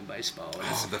up playing baseball.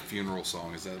 The funeral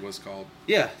song, is that what it's called?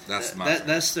 Yeah. That's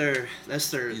their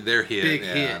hit. Big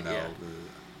hit. Yeah, I know. Yeah.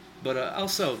 But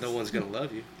also, No One's Gonna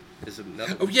Love You is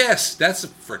another. Oh yes, that's a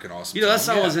freaking awesome. That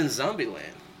song was in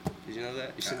Zombieland. Did you know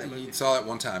that? You seen that movie? You saw that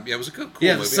one time. Yeah, it was a cool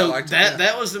movie. So I liked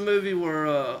that was the movie where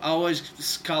I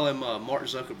always call him Mark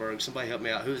Zuckerberg. Somebody help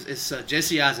me out. It's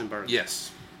Jesse Eisenberg.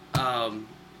 Yes.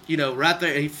 Right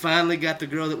there, he finally got the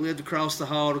girl that lived across the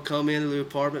hall to come into the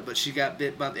apartment, but she got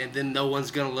bit and then No One's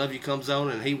Gonna Love You comes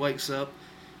on, and he wakes up.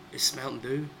 It's Mountain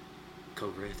Dew,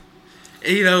 Code Red.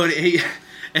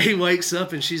 And he wakes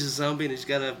up, and she's a zombie, and he's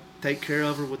got to take care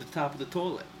of her with the top of the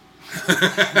toilet.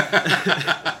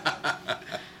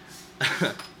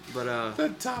 But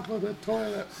the top of the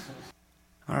toilet.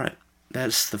 All right,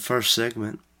 that's the first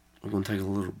segment. We're gonna take a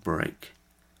little break.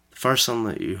 The first song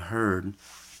that you heard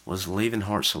was Leaving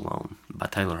Hearts Alone by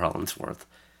Taylor Hollingsworth.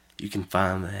 You can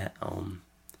find that on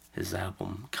his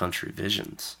album Country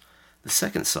Visions. The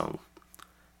second song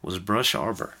was Brush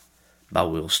Arbor by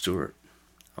Will Stewart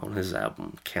on his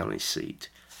album County Seat,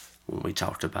 when we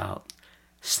talked about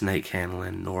snake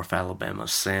handling, North Alabama,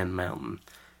 Sand Mountain,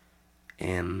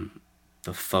 and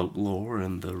the folklore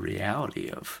and the reality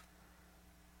of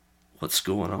what's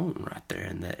going on right there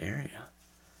in that area.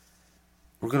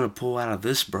 We're going to pull out of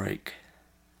this break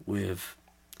with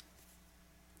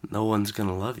No One's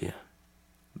Gonna Love You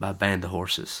by Band of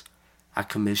Horses. I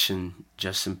commissioned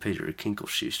Justin Peter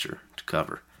Kinkelschuster to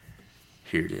cover.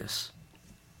 Here it is.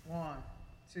 1,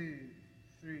 2,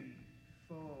 3,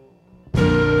 4.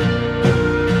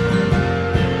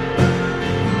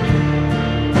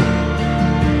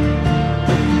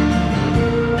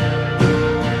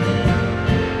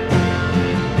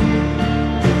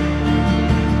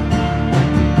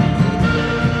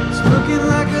 Looking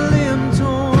like a limb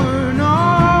torn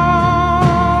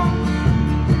off,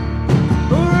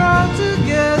 or all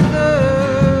together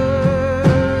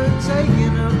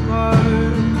taken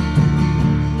apart,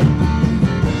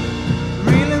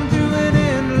 reeling through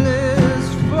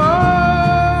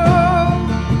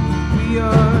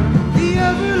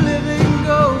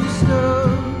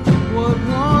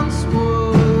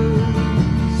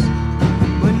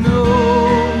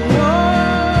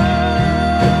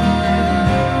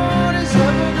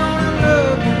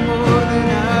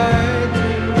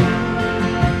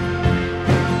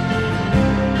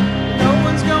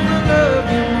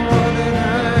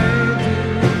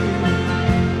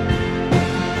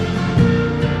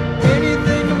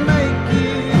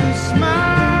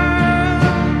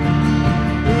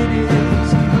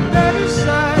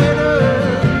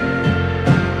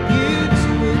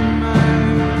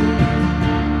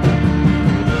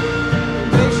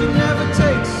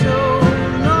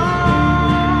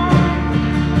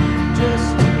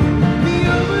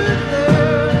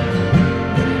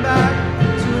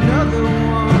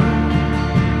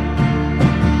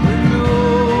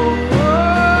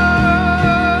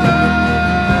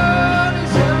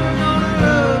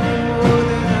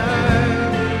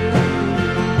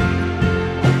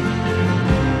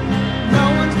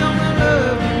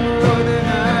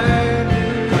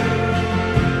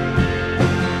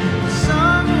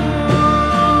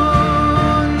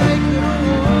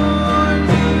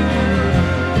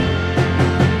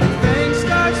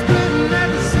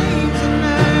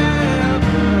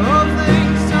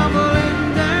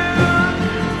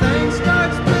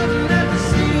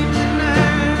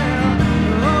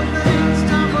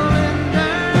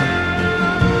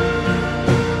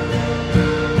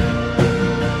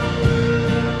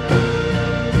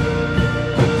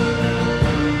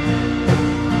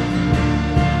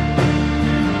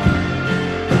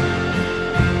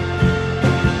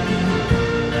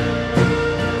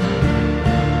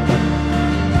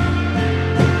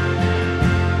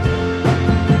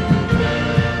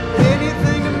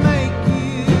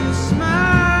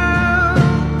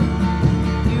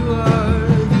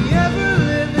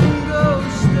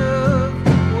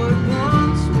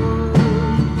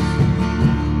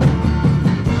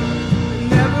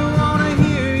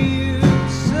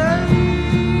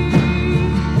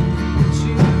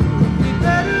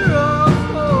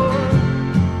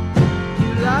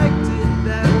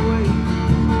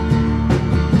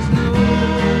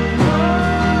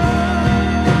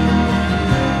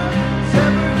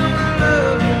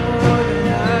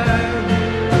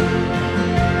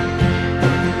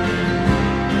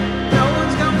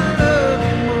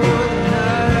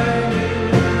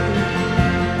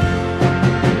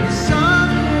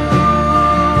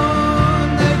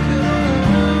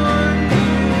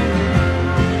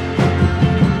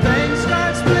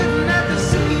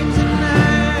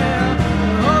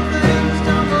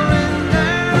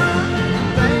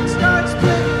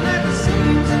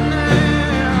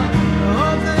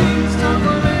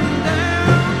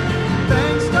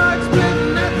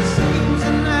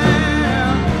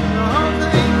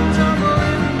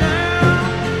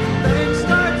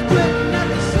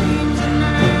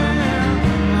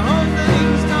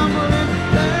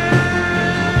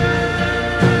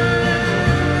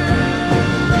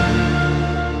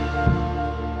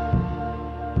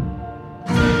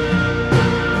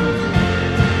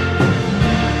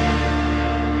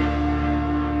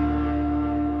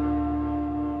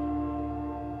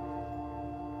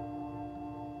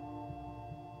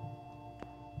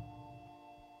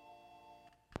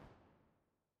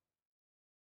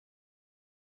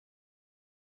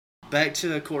back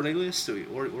to Cornelius?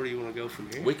 Where do you want to go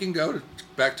from here? We can go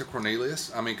back to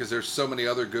Cornelius. I mean, because there's so many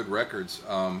other good records.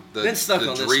 Been stuck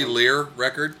on this Dree one. Lear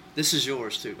record. This is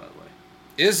yours too, by the way.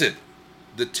 Is it?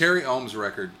 The Terry Ohms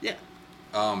record. Yeah.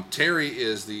 Terry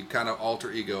is the kind of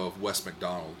alter ego of Wes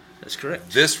McDonald. That's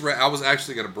correct. I was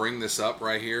actually going to bring this up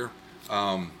right here.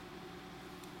 The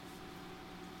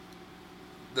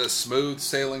Smooth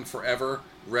Sailing Forever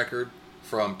record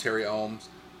from Terry Ohms.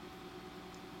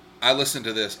 I listened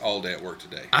to this all day at work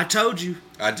today. I told you.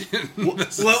 I didn't.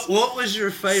 What was your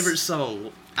favorite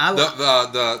song?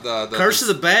 The Curse of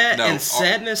the Bat and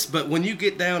Sadness, but when you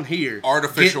get down here,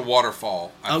 Artificial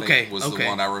Waterfall, I think was the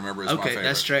one I remember as my favorite. Okay,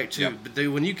 that's track 2. Yep. But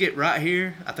dude, when you get right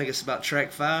here, I think it's about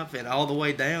track 5, and all the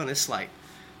way down, it's like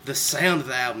the sound of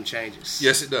the album changes.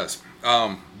 Yes, it does.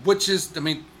 Which is, I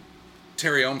mean,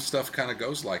 Terry Ohms stuff kind of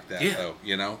goes like that, though.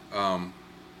 You know.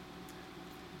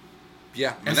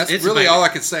 Yeah, and that's really all I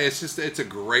could say. It's a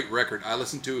great record. I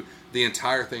listened to the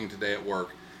entire thing today at work,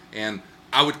 and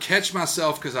I would catch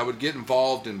myself because I would get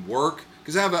involved in work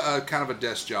because I have a kind of a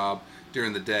desk job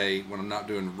during the day when I'm not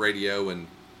doing radio and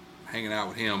hanging out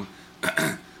with him.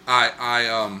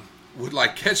 I would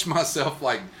like catch myself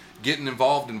like getting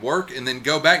involved in work and then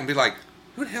go back and be like,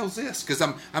 who the hell's this? Because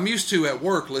I'm used to at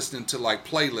work listening to like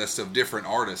playlists of different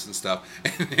artists and stuff,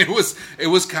 and it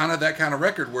was kind of that kind of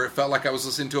record where it felt like I was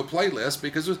listening to a playlist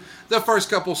because it was, the first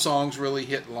couple songs really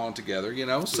hit along together, you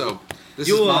know. So this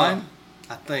is mine.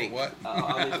 I think. What?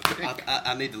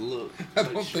 I need to look. I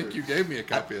don't think you gave me a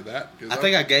copy of that. I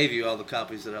think I gave you all the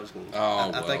copies that I was going to.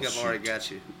 I think I've shoot. already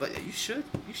got you, but you should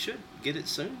get it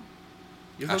soon.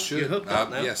 I should. You're hooked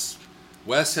up now. Yes.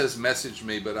 Wes has messaged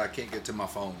me, but I can't get to my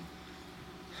phone.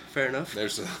 Fair enough.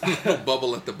 There's a little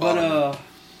bubble at the bottom. But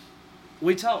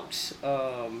we talked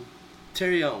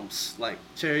Terry Ohms, like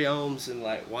Terry Ohms and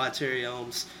like why Terry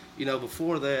Ohms. You know,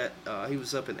 before that, he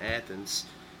was up in Athens.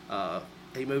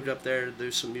 He moved up there to do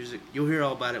some music. You'll hear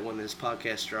all about it when this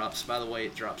podcast drops. By the way,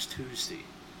 it drops Tuesday.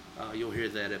 You'll hear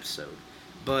that episode.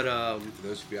 But for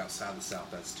those of you outside the South,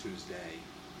 that's Tuesday.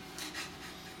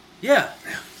 Yeah,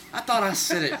 I thought I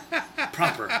said it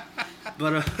proper.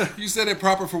 But you said it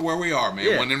proper for where we are, man.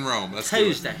 Yeah. When in Rome, let's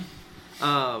Tuesday. do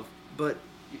it. But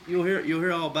you'll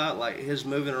hear all about like his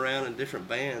moving around in different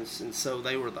bands, and so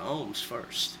they were the Ohms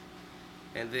first,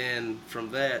 and then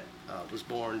from that was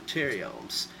born Terry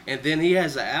Ohms, and then he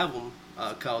has an album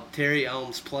called Terry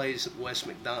Ohms Plays Wes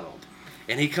McDonald,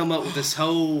 and he come up with this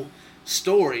whole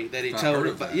story that he told.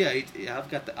 About, yeah, I've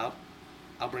got the.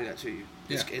 I'll bring that to you.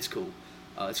 It's cool.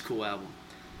 It's a cool album.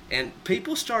 And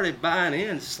people started buying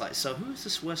in. It's like, so who's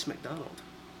this Wes McDonald?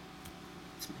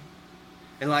 It's me.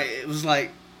 And like, it was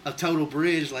like a total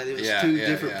bridge. Like, it was two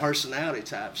different personality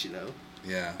types, you know?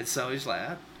 Yeah. And so he's like,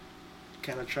 I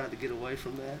kind of tried to get away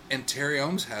from that. And Terry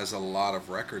Ohms has a lot of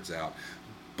records out.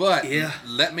 But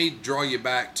let me draw you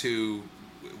back to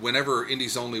whenever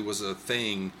Indies Only was a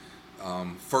thing,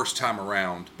 first time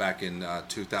around, back in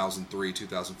 2003,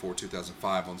 2004,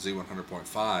 2005 on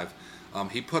Z100.5.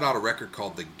 He put out a record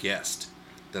called The Guest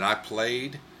that I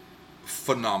played.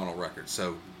 Phenomenal record.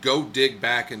 So go dig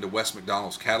back into Wes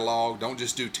McDonald's catalog. Don't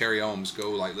just do Terry Ohms. Go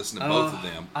like listen to both of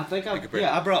them. I think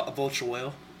I brought a Vulture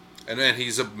Well. And then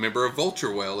he's a member of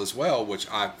Vulture Well as well, which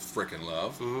I freaking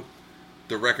love. Mm-hmm.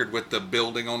 The record with the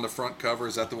building on the front cover,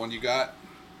 is that the one you got?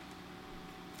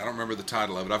 I don't remember the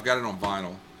title of it. I've got it on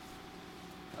vinyl.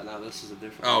 No, this is a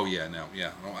different one. Oh yeah, no,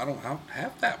 yeah. I don't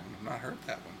have that one. I've not heard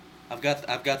that one. I've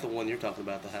got the one you're talking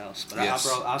about, the house. But yes.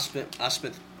 I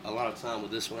spent a lot of time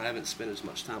with this one. I haven't spent as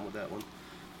much time with that one.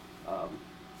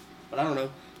 But I don't know.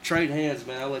 Trade hands,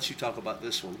 man. I'll let you talk about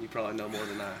this one. You probably know more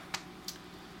than I.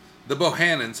 The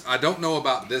Bohannons. I don't know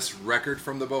about this record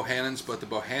from the Bohannons, but the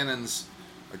Bohannons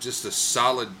are just a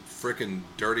solid freaking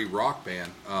dirty rock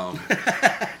band.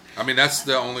 I mean, that's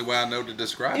the only way I know to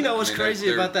describe it. You know what's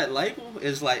crazy about that label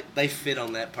is like they fit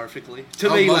on that perfectly. To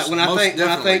me, like when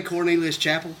I think Cornelius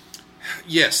Chapel.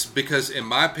 Yes, because in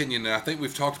my opinion, and I think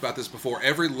we've talked about this before,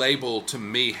 every label to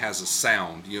me has a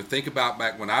sound. You know, think about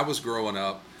back when I was growing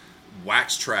up,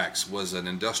 Wax Trax was an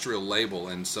industrial label,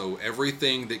 and so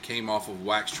everything that came off of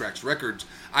Wax Trax Records,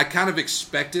 I kind of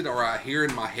expected, or I hear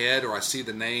in my head, or I see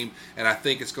the name, and I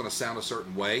think it's going to sound a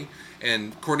certain way.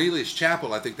 And Cornelius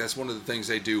Chapel, I think that's one of the things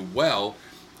they do well,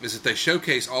 is that they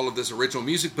showcase all of this original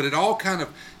music, but it all kind of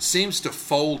seems to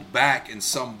fold back in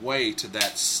some way to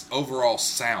that overall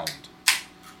sound.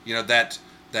 You know, that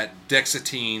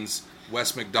Dexatines,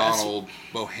 Wes McDonald,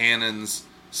 Bohannon's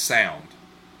sound.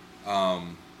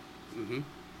 Mm-hmm.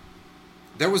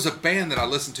 There was a band that I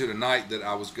listened to tonight that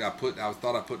I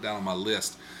thought I put down on my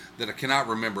list that I cannot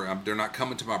remember. They're not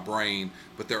coming to my brain,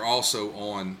 but they're also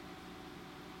on.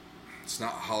 It's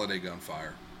not Holiday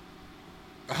Gunfire.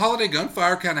 A Holiday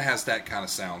Gunfire kind of has that kind of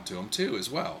sound to them too, as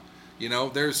well. You know,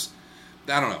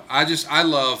 I don't know. I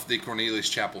love the Cornelius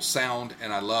Chapel sound,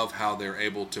 and I love how they're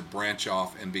able to branch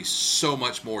off and be so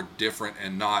much more different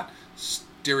and not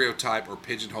stereotype or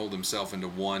pigeonhole themselves into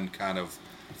one kind of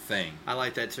thing. I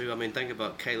like that too. I mean, think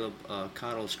about Caleb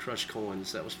Cottle's Crush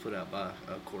Coins that was put out by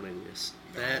Cornelius.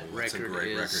 That That's record a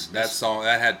great record. is That song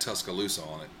that had Tuscaloosa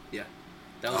on it. Yeah,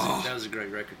 that was a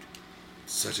great record.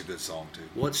 Such a good song too.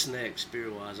 What's next,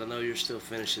 beer wise? I know you're still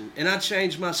finishing, and I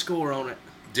changed my score on it.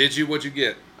 Did you? What'd you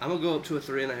get? I'm gonna go up to a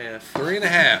 3.5.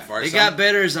 3.5. All right, it got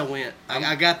better as I went.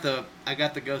 I got the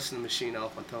Ghost in the Machine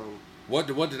off my tongue. What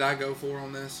did I go for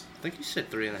on this? I think you said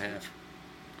 3.5.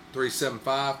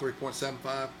 3.75,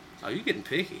 3.75. Oh, you're getting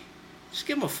picky. Just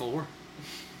give him a 4.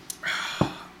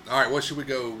 All right, what should we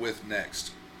go with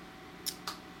next?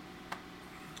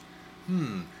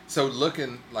 So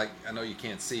looking like, I know you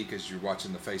can't see because you're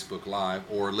watching the Facebook Live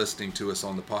or listening to us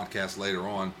on the podcast later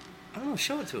on. I don't know,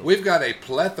 show it to him. We've got a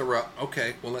plethora.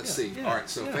 Okay, well, let's see. All right,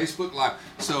 so Facebook Live.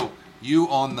 So you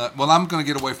on the, well, I'm going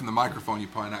to get away from the microphone. You're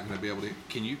probably not going to be able to.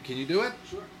 Can you do it?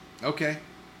 Sure. Okay.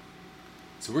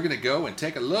 So we're going to go and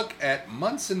take a look at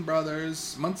Munson and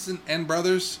Brothers. Yep,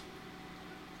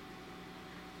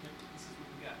 this is what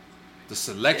we got. The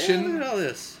selection. Yeah, look at all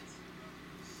this.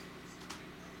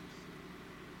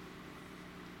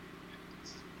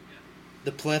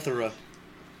 The plethora.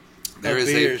 There is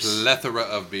beers. a plethora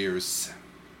of beers.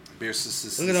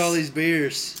 Look at all these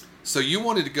beers. So you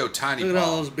wanted to go Tiny Look Bomb. at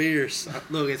all those beers.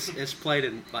 Look, it's played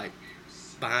in like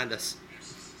behind us.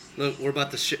 Look, we're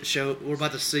about to show. We're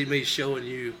about to see me showing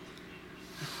you.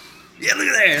 Yeah, look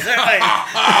at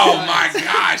that. Oh my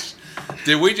gosh!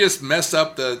 Did we just mess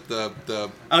up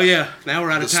the Oh yeah, now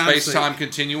we're out of time. Space-time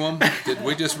continuum? Did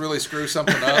we just really screw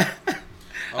something up?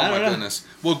 Oh my goodness!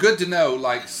 Well, good to know.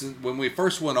 Like when we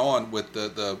first went on with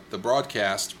the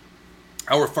broadcast,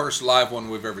 our first live one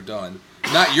we've ever done.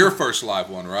 Not your first live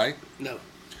one, right? No.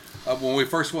 When we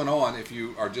first went on, if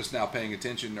you are just now paying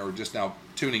attention or just now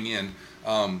tuning in,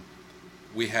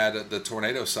 we had the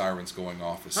tornado sirens going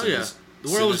off as soon as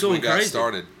the world was going we got crazy.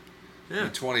 started Yeah.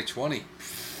 in 2020.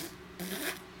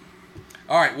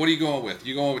 All right, what are you going with?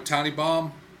 You going with Tiny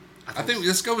Bomb? I think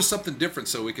let's go with something different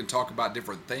so we can talk about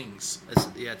different things.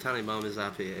 Yeah, Tiny Bomb is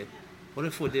IPA. What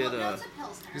if we did? Well, it's a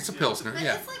Pilsner. It's a Pilsner, But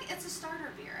yeah. it's a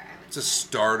starter beer, I would It's a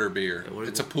starter beer. Yeah,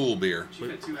 It's a pool beer. But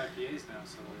you've had 2 IPAs now,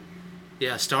 so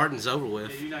Yeah, starting's over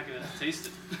with. you're not gonna taste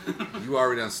it. You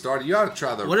already done started. You ought to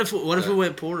try the. What if we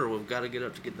went porter? We've got to get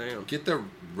up to get down. Get the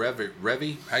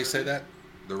Revy. How you say that?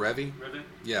 The Revy? Rivet?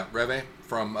 Yeah, Revy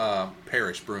from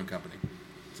Parrish Brewing Company.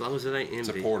 As long as it ain't It's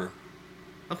a Envy. porter.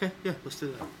 Okay, yeah, let's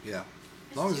do that. Yeah.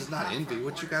 As long as it's not Envy.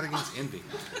 What you got against Envy?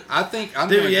 I think I'm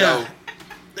Dude, going to yeah.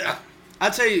 go. I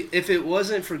tell you, if it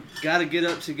wasn't for got to get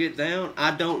up to get down,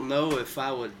 I don't know if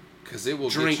I would Because it will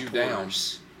drink get you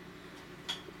porters.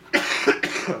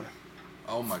 down.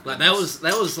 Oh my Like goodness.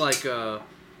 that was like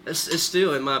it's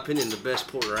still in my opinion the best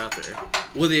porter out there,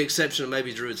 with the exception of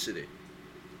maybe Druid City,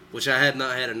 which I had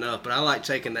not had enough. But I like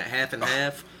taking that half and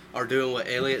half, or doing what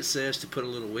Elliot says to put a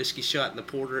little whiskey shot in the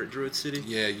porter at Druid City.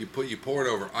 Yeah, you pour it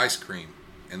over ice cream,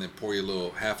 and then pour your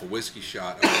little half a whiskey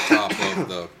shot over the top of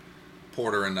the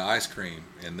porter and the ice cream,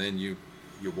 and then your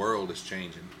world is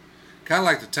changing. Kind of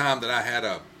like the time that I had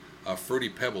a Fruity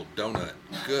Pebble donut.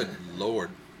 Good Lord.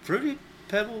 Fruity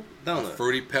Pebble donut. A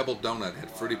Fruity Pebble donut.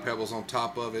 Had Fruity Pebbles on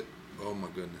top of it. Oh my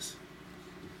goodness.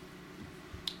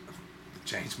 It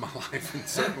changed my life in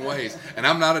certain ways. And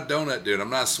I'm not a donut dude. I'm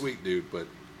not a sweet dude, but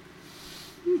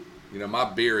you know, my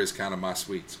beer is kind of my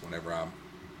sweets whenever I'm,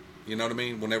 you know what I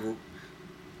mean? Whenever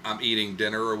I'm eating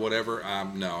dinner or whatever,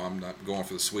 I'm not going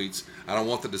for the sweets. I don't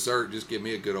want the dessert. Just give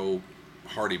me a good old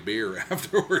hearty beer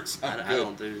afterwards. I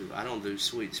don't do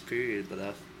sweets, period.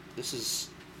 But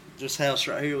this house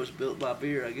right here was built by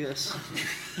beer, I guess.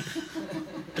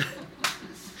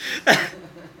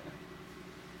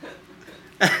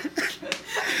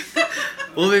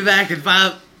 We'll be back in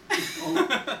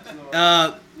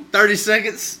 30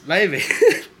 seconds, maybe.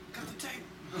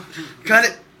 Cut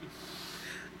it.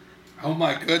 Oh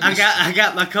my goodness! I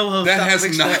got my co-host.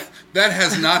 That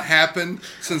has not happened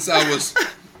since I was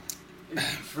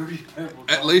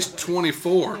at least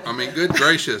 24. I mean, good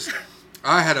gracious!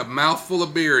 I had a mouthful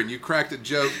of beer, and you cracked a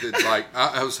joke that, like,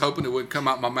 I was hoping it wouldn't come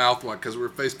out my mouth because we were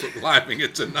Facebook Living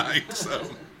it tonight. So,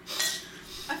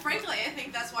 frankly, I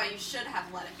think that's why you should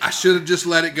have let it go. I should have just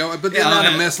let it go, but then I'd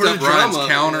have messed up Ryan's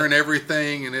counter and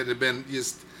everything, and it'd have been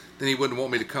just. Then he wouldn't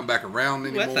want me to come back around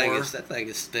anymore. That thing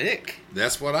is thick.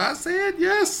 That's what I said.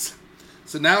 Yes.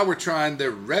 So now we're trying the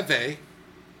Reve.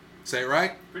 Say it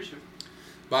right. Pretty sure.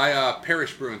 by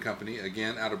Parish Brewing Company,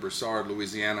 again, out of Broussard,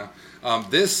 Louisiana.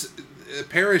 This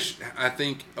Parish, I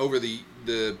think, over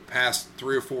the past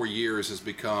 3 or 4 years has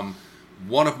become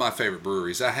one of my favorite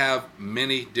breweries. I have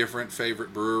many different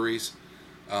favorite breweries,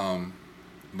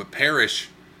 but Parish,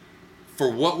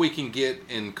 for what we can get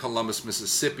in Columbus,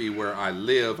 Mississippi, where I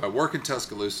live, I work in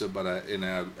Tuscaloosa, but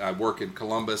I work in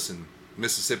Columbus and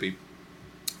Mississippi.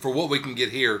 For what we can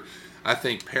get here, I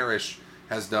think Parish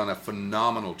has done a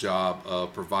phenomenal job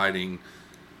of providing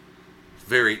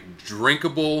very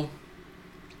drinkable,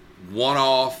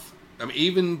 one-off, I mean,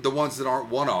 even the ones that aren't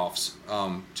one-offs,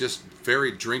 just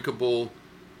very drinkable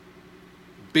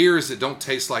beers that don't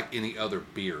taste like any other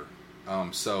beer.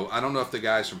 So I don't know if the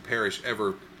guys from Parish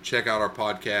ever check out our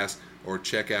podcast or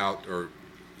checking out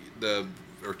the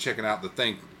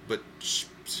thing, but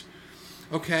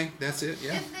okay, that's it.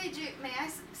 Yeah. If they do, may I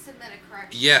submit a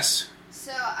correction? Yes.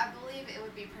 So I believe it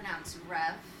would be pronounced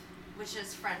Rev, which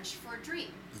is French for dream.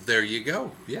 There you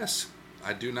go. Yes.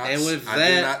 I do not. And with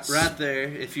that right there,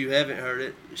 if you haven't heard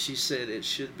it, she said it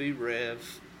should be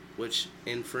Rev, which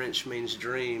in French means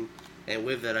dream. And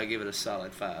with that, I give it a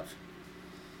solid 5.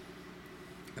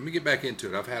 Let me get back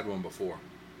into it. I've had one before.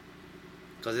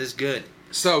 Because it's good.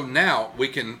 So now we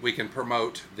can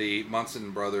promote the Munson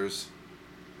Brothers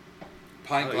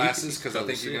pint glasses, because I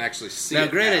think you can actually see now,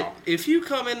 it granted, now. if you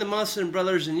come into Munson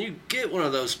Brothers and you get one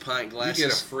of those pint glasses, you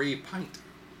get a free pint.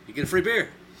 You get a free beer.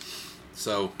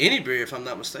 So any beer, if I'm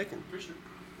not mistaken. For sure.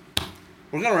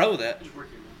 We're gonna roll with that.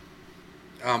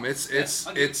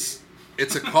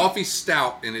 It's a coffee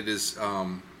stout, and it is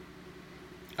oh,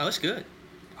 it's good.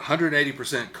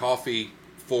 180% coffee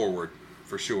forward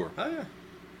for sure. Oh yeah.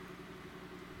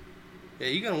 Yeah,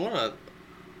 you're gonna want a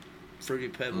Fruity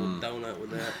Pebble donut with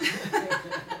that.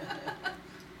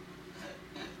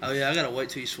 Oh yeah, I gotta wait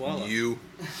till you swallow.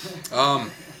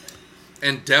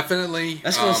 And definitely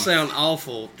that's gonna sound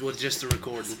awful with just the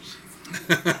recording.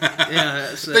 Yeah,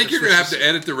 I think you're gonna have to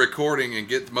edit the recording and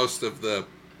get most of the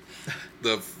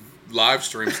live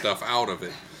stream stuff out of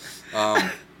it.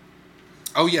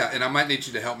 Oh yeah, and I might need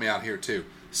you to help me out here too.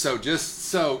 So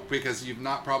because you've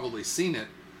not probably seen it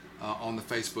on the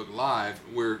Facebook Live,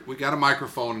 we got a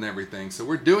microphone and everything. So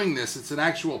we're doing this. It's an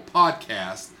actual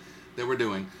podcast that we're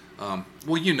doing.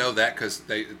 Well, you know that because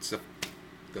it's the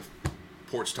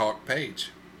Porch Talk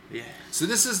page. Yeah. So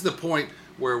this is the point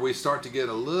where we start to get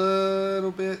a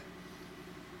little bit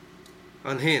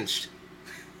unhinged.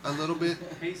 A little bit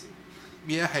hazy.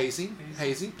 Yeah, hazy,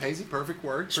 perfect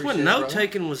word. That's when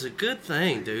note-taking was a good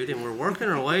thing, dude, and we're working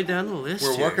our way down the list.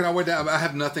 We're working our way down. I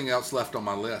have nothing else left on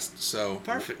my list, so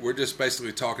perfect. We're just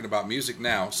basically talking about music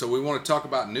now. So we want to talk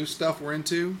about new stuff we're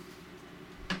into,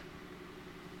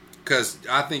 because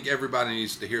I think everybody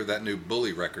needs to hear that new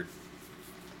Bully record.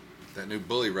 That new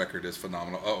Bully record is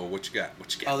phenomenal. Uh-oh, what you got?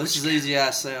 Oh, this is Easy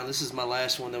Eye Sound. This is my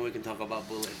last one, then we can talk about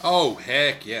Bully. Oh,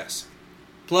 heck yes.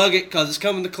 Plug it, because it's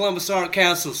coming to Columbus Art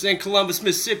Council. It's in Columbus,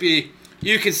 Mississippi.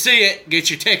 You can see it. Get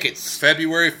your tickets.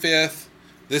 February 5th.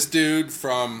 This dude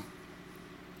from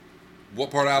what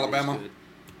part of Alabama?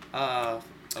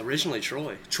 Originally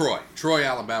Troy. Troy,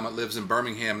 Alabama. Lives in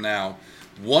Birmingham now.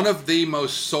 One of the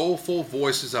most soulful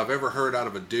voices I've ever heard out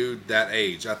of a dude that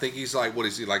age. I think he's like, what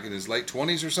is he, like in his late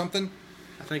 20s or something?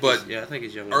 I think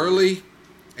he's younger. Early.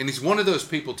 And he's one of those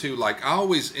people, too. Like, I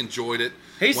always enjoyed it.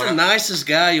 He's the nicest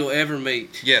guy you'll ever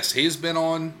meet. Yes, he has been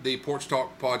on the Porch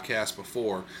Talk podcast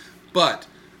before. But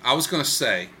I was going to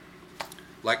say,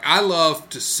 like, I love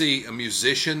to see a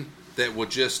musician that will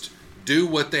just do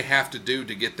what they have to do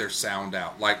to get their sound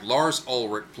out. Like Lars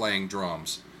Ulrich playing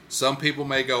drums. Some people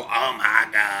may go, oh my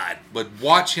God. But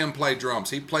watch him play drums.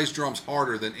 He plays drums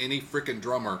harder than any freaking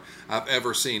drummer I've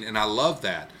ever seen. And I love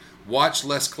that. Watch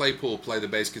Les Claypool play the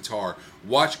bass guitar.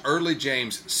 Watch Early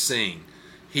James sing.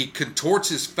 He contorts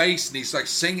his face and he's like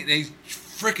singing. And he's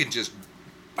freaking just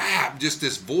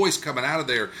this voice coming out of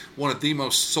there. One of the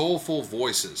most soulful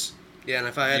voices. Yeah, and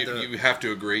if I had you have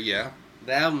to agree, yeah.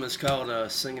 The album is called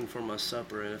Singing for My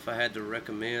Supper. And if I had to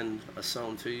recommend a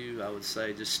song to you, I would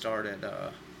say just start at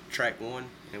track 1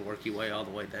 and work your way all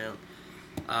the way down.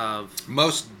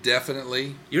 Most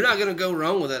definitely. You're not going to go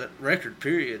wrong with that record,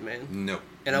 period, man. No.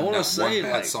 And I want to say,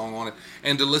 one bad song on it.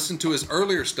 And to listen to his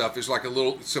earlier stuff, there's like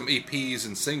some EPs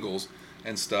and singles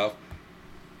and stuff.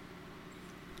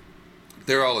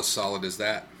 They're all as solid as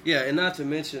that. Yeah, and not to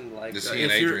mention, like,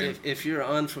 if you're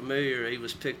unfamiliar, he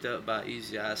was picked up by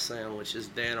Easy Eye Sound, which is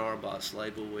Dan Arbott's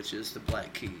label, which is the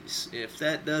Black Keys. If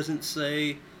that doesn't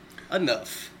say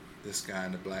enough. This guy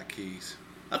in the Black Keys.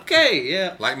 Okay,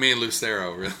 yeah. Like me and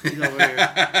Lucero, really. He's over here.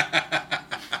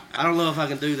 I don't know if I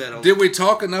can do that. Did we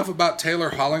talk enough about Taylor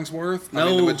Hollingsworth? No. I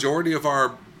mean, the majority of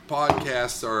our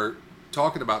podcasts are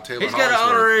talking about Taylor He's got an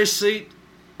Hollingsworth. honorary seat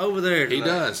over there tonight. He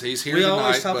does. He's here we tonight. We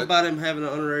always talk but about him having an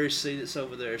honorary seat that's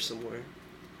over there somewhere.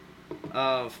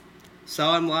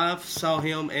 Saw him live. Saw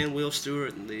him and Will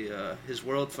Stewart and his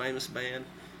world famous band.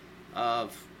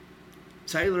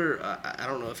 Taylor, I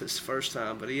don't know if it's the first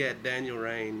time, but he had Daniel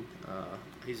Rain.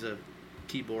 He's a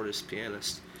keyboardist,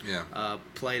 pianist. Yeah.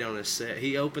 Played on his set.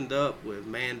 He opened up with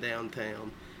Man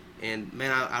Downtown. And,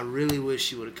 man, I really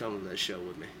wish you would have come to that show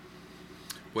with me.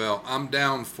 Well, I'm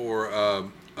down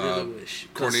for really wish.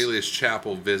 Cornelius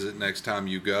Chapel visit next time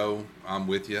you go. I'm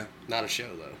with you. Not a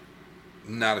show, though.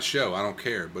 Not a show. I don't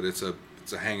care, but it's a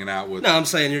hanging out with. No, I'm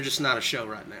saying you're just not a show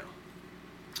right now.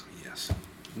 Yes.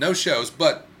 No shows,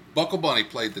 but Buckle Bunny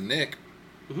played the Nick.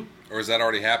 Mm-hmm. Or has that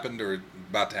already happened or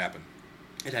about to happen?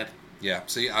 It happened. Yeah.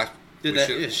 See, did that.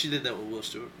 Yeah, she did that with Will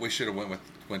Stewart. We should have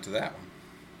went to that one.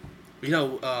 You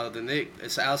know, the Nick,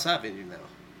 it's an outside venue now.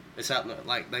 It's out in the,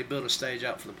 like, they built a stage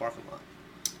out for the parking lot.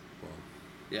 Well,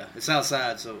 yeah, it's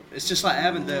outside, so it's just like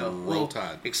Avondale. Roll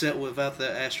Tide. Except without the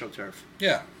AstroTurf.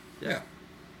 Yeah.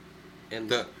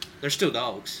 And there's still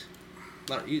dogs.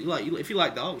 If you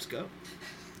like dogs, go.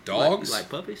 Dogs? You like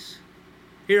puppies?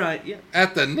 Here,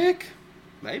 At the Nick?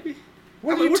 Maybe.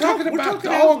 What are you talking about?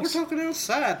 Dogs? We're talking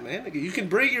outside, man. You can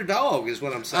bring your dog, is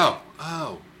what I'm saying.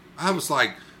 Oh. I was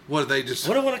like, what are they just...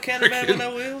 What do want a caravan with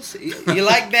no wheels? You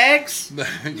like dags?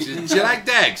 you like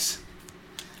dags?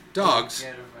 Dogs?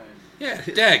 Yeah,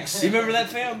 dags. You remember that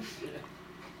film?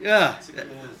 Yeah.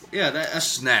 Yeah, that's...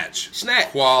 Snatch. Snatch.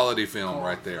 Quality film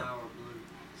right there.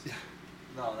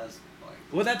 No, that's like...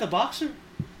 Was that the boxer?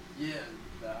 Yeah.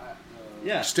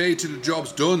 Yeah. Stay till the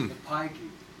job's done. The pikey.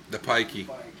 The pikey.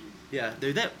 Yeah,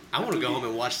 dude, I want to go home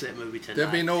and watch that movie tonight. There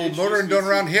be no murdering done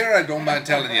around here, I don't mind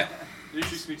telling you. It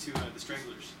introduced me to the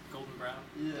Stranglers, Golden Brown.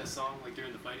 Yeah. That song, like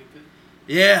during the fighting pit.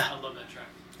 Yeah. I love that track.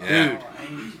 Yeah.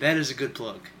 Dude, that is a good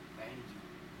plug.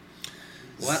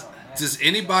 What? Does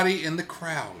anybody in the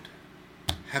crowd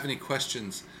have any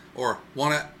questions or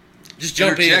want to just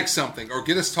jump interject in something or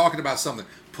get us talking about something?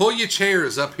 Pull your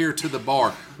chairs up here to the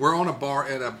bar. We're on a bar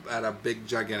at a big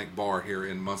gigantic bar here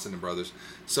in Munson and Brothers.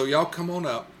 So y'all come on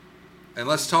up and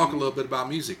let's talk a little bit about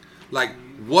music. Like,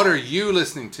 what are you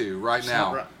listening to right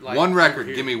now? One record.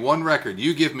 Give me one record.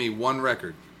 You give me one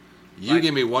record. You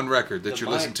give me one record that you're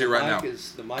listening to right now.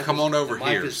 Come on over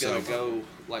here. The mic is going to go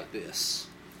like this.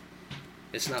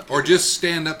 It's not. Or just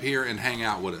stand up here and hang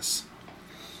out with us.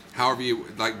 However you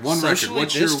like. One record.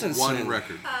 What's your one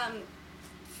record?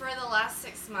 For the last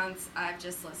 6 months, I've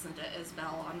just listened to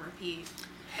Isabel on repeat.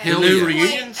 The new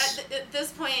reunions? At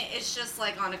this point, it's just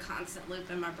like on a constant loop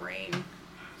in my brain.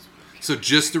 So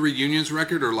just the reunions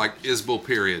record, or like Isbel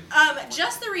period?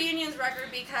 Just the reunions record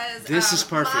because this is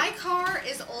perfect. My car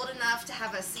is old enough to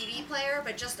have a CD player,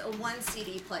 but just a 1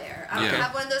 CD player. I don't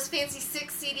have one of those fancy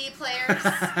 6 CD players.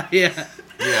 Yeah.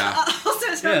 I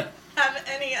also don't have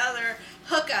any other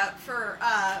hookup for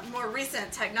more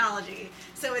recent technology.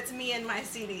 So it's me and my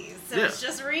CDs. So it's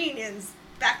just reunions,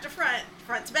 back to front,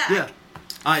 front to back. Yeah.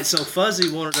 All right, so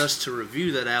Fuzzy wanted us to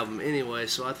review that album anyway,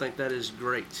 so I think that is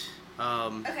great.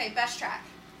 Okay, best track.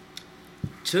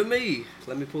 To me,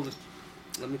 let me pull it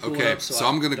up. So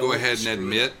I'm going to go ahead and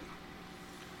admit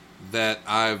that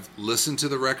I've listened to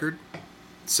the record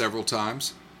several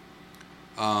times,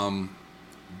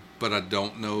 but I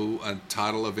don't know a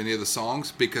title of any of the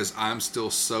songs because I'm still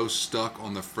so stuck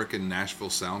on the frickin' Nashville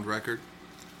Sound record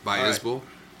by Isbel.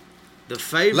 The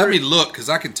favorite. Let me look because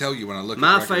I can tell you when I look.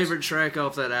 My at records. favorite track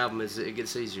off that album is "It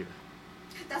Gets Easier."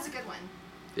 That's a good one.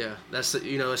 Yeah, that's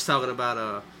it's talking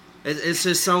about it's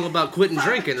his song about quitting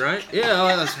drinking, right?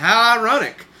 Yeah, that's how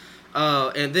ironic.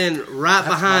 And then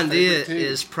behind it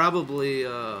is probably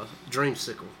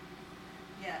Dreamsicle.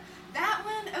 Yeah, that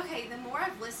one. Okay, the more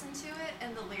I've listened to it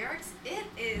and the lyrics, it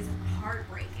is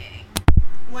heartbreaking.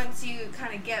 Once you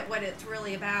kind of get what it's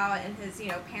really about and his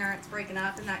parents breaking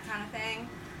up and that kind of thing.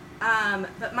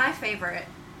 But my favorite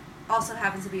also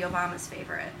happens to be Obama's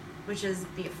favorite, which is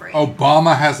 "Be Afraid."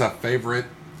 Obama has a favorite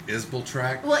Isbel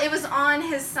track? Well, it was on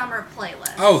his summer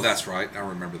playlist. Oh, that's right. I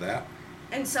remember that.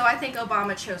 And so I think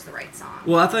Obama chose the right song.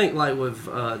 Well, I think like with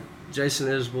Jason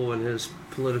Isbell and his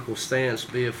political stance,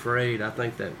 "Be Afraid," I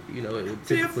think that it would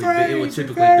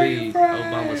typically be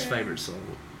Obama's favorite song.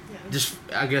 Yeah. Just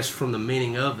I guess from the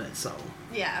meaning of that song.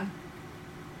 Yeah.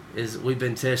 Is we've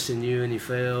been testing you and you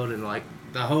failed, and like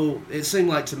the whole. It seemed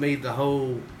like to me that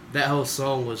whole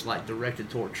song was like directed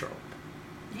toward Trump.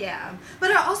 Yeah,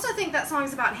 but I also think that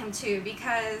song's about him too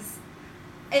because,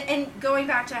 and going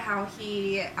back to how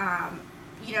he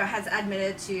has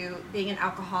admitted to being an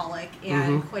alcoholic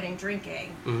and quitting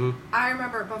drinking. I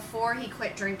remember before he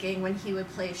quit drinking, when he would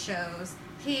play shows,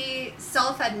 he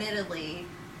self-admittedly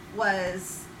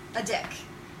was a dick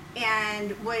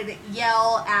and would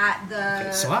yell at the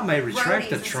so I may retract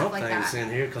the roadies Trump and stuff like things that. in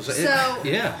here because So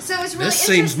it's really this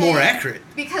seems more interesting accurate.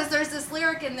 because there's this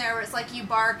lyric in there where it's like you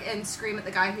bark and scream at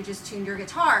the guy who just tuned your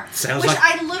guitar, Sounds which like-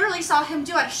 I literally saw him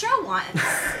do at a show once.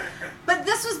 But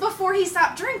this was before he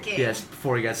stopped drinking. Yes,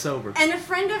 before he got sober. And a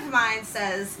friend of mine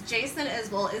says Jason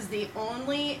Isbell is the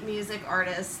only music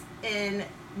artist in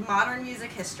modern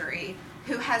music history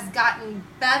who has gotten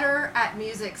better at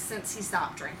music since he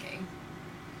stopped drinking.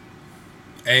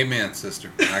 Amen, sister.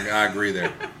 I agree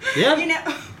there. Yeah.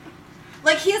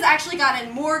 Like he has actually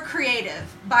gotten more creative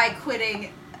by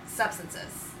quitting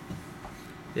substances.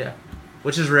 Yeah,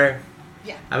 which is rare.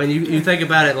 Yeah. I mean, you think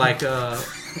about it like, y'all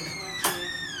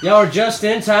are just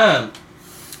in time.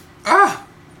 Ah!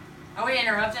 Are we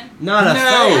interrupting? Not a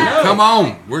No, thing. No. come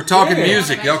on. We're talking Yeah.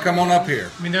 music. Y'all come on up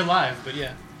here. I mean, they're live, but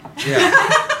yeah. Yeah.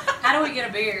 How do we get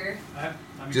a beer?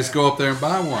 Just go up there and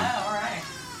buy one. Oh, all right.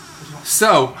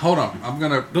 So, hold on. I'm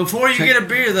going to... Before you get a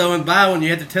beer, though, and buy one, you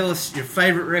have to tell us your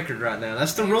favorite record right now.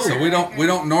 That's the rule. So we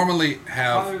don't normally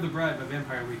have... Father of the Bride by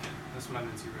Vampire Weekend. That's what I'm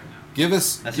into right now. Give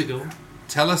us... That's a good one.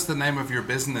 Tell us the name of your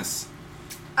business.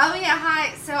 Oh yeah,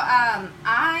 hi. So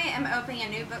I am opening a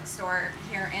new bookstore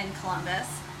here in Columbus,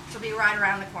 which will be right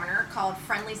around the corner, called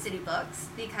Friendly City Books,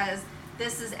 because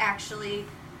this is actually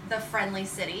the Friendly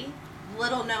City.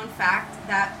 Little known fact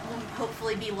that will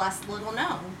hopefully be less little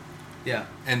known. Yeah.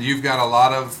 And you've got a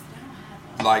lot of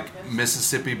like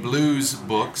Mississippi blues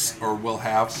books, or will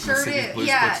have Sure Mississippi do. blues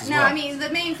Yeah. books as No, well. I mean the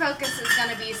main focus is going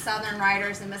to be Southern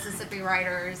writers and Mississippi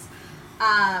writers.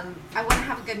 I want to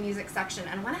have a good music section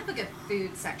and I want to have a good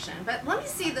food section. But let me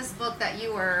see this book that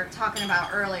you were talking about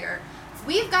earlier.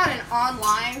 We've got an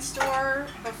online store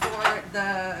before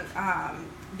the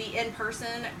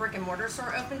in-person brick and mortar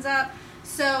store opens up.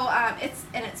 So it's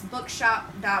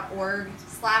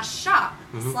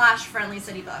bookshop.org/shop/Friendly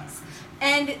City Books.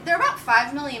 And there are about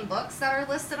 5 million books that are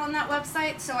listed on that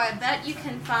website, so I bet you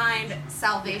can find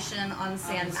Salvation on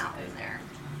Sand Mountain there.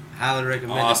 Highly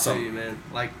recommend Awesome. it to you, man.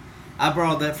 Like, I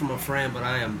borrowed that from a friend, but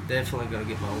I am definitely going to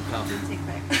get my own copy. Take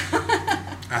back.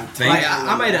 I think... Like,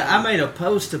 I made a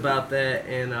post about that,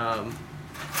 and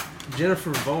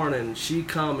Jennifer Varnon, she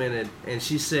commented, and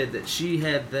she said that she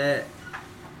had that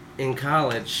in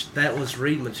college. That was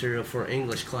reading material for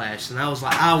English class, and I was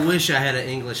like, I wish I had an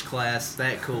English class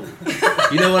that cool.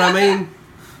 You know what I mean?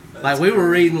 Like, we were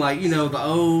reading, like, the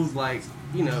old, like,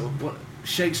 what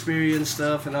Shakespearean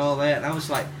stuff and all that, and I was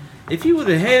like, if you would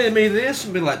have handed me this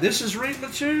and been like, this is reading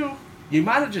material, you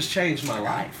might have just changed my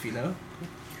life,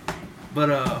 But,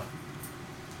 no,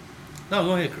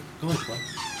 go ahead, Clay.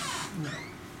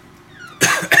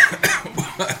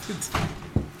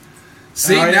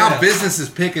 See, All right, now yeah. business is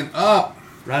picking up.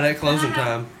 Right at closing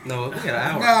time. No, we got an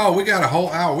hour. No, we got a whole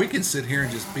hour. We can sit here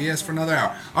and just BS for another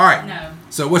hour. All right. No.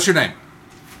 So what's your name?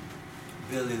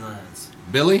 Billy Lyons.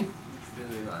 Billy?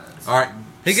 Billy Lyons. All right.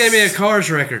 He gave me a Cars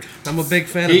record. I'm a big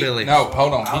fan of Billy. No,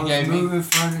 hold on. I He was gave me... moving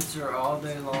furniture all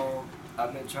day long.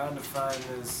 I've been trying to find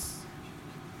this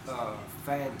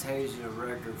Fantasia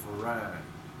record for Ryan.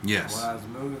 Yes. When I was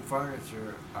moving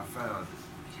furniture, I found it.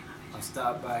 I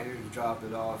stopped by here to drop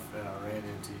it off, and I ran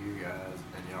into you guys,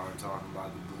 and y'all were talking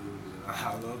about the blues, and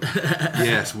I love it.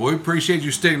 Yes, we appreciate you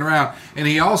sticking around. And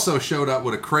he also showed up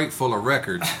with a crate full of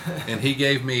records, and he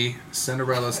gave me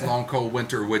Cinderella's Long Cold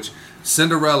Winter, which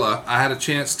Cinderella, I had a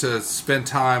chance to spend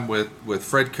time with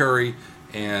Fred Curry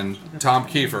and Tom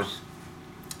Kiefer,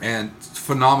 and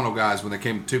phenomenal guys when they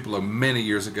came to Tupelo many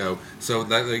years ago. So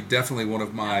they definitely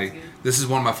this is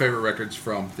one of my favorite records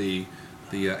from the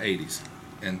 80s,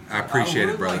 and I appreciate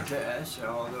it, brother. I would like to ask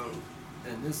y'all, though,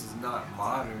 and this is not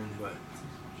modern, but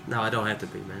No, I don't have to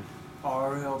be, man.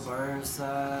 R.L.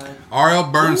 Burnside.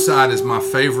 R.L. Burnside is my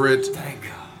favorite. Thank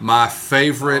God. My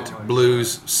favorite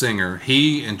blues singer.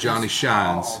 He and Johnny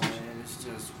Shines. Oh, man, it's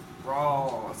just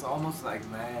raw. It's almost like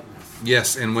madness.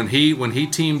 Yes, and when he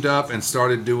teamed up and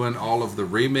started doing all of the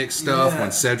remix stuff, Yeah.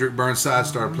 when Cedric Burnside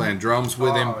started playing drums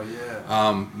with him,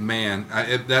 yeah. man,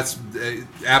 that's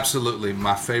absolutely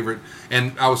my favorite.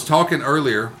 And I was talking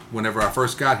earlier, whenever I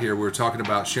first got here, we were talking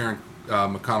about Sharon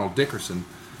McConnell Dickerson.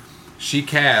 She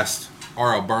cast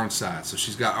R.L. Burnside, so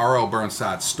she's got R.L.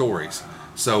 Burnside stories.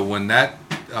 So when that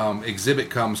exhibit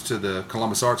comes to the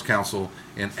Columbus Arts Council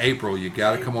in April, you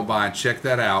got to come on by and check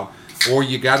that out. Or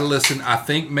you got to listen. I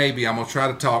think maybe I'm going to try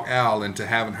to talk Al into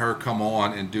having her come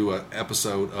on and do an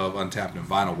episode of Untapped and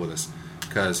Vinyl with us.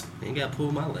 because You ain't got to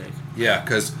pull my leg. yeah,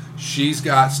 because she's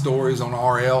got stories on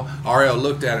RL. RL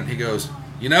looked at it and he goes,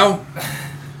 you know,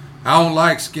 I don't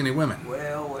like skinny women,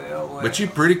 Well. but you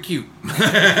pretty cute. What was the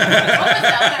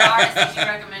other artist that you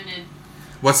recommended?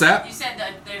 What's that? You said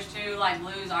that there's two like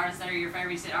blues artists that are your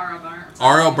favorite. You said R.L. Burns.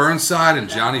 R.L. Burnside and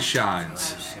Johnny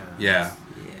Shines. Yeah.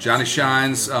 Johnny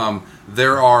Shines.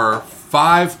 There are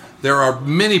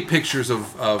many pictures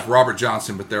of Robert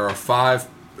Johnson, but there are 5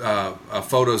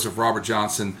 photos of Robert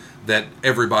Johnson that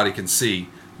everybody can see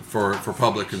for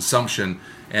public consumption.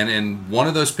 And in one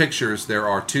of those pictures, there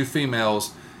are 2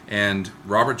 females and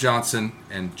Robert Johnson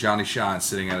and Johnny Shines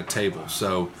sitting at a table.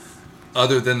 So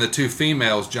other than the 2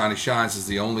 females, Johnny Shines is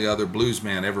the only other blues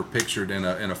man ever pictured in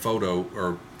a photo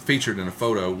or featured in a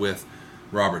photo with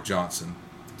Robert Johnson.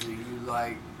 Do you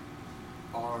like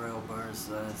R.L.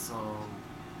 Burnside's song,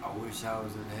 I Wish I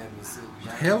Was in Heaven Sitting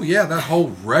Down? Hell yeah, that whole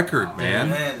record,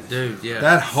 man. Dude, yeah.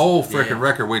 That whole freaking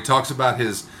record where he talks about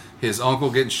his uncle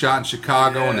getting shot in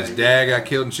Chicago and his dad got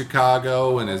killed in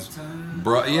Chicago and his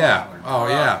bro. Yeah. Oh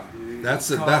yeah. That's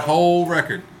it. That whole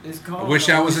record. I Wish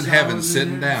I Was in Heaven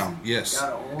Sitting Down. Yes.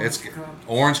 It's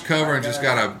orange cover and just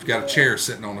got a chair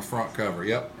sitting on the front cover.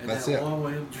 Yep. That's it. One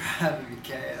with him driving the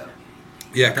cab.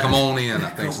 Yeah, Come On In, I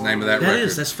think is the name of that record.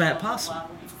 That's Fat Possum.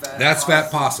 That's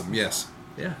Fat Possum, yes.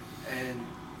 Yeah. And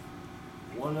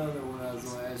one other one I was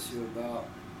going to ask you about,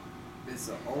 it's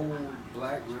an old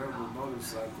Black Rebel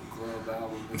Motorcycle Club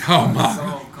album. It's Oh, my. a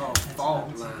song called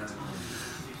Fault Line.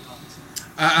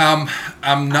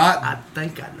 I'm not. I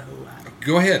think I know.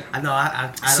 Go ahead. I know.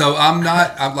 I So I'm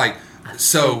not. I'm like.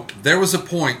 So there was a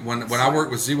point when I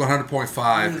worked with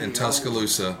Z100.5 in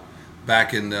Tuscaloosa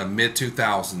back in the mid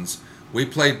 2000s. We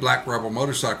played Black Rebel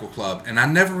Motorcycle Club, and I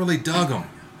never really dug them.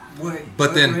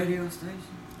 But then radio station?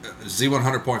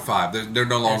 Z100.5. They're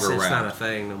no longer around. It's not a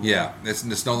thing no more. Yeah,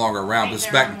 it's no longer around. It's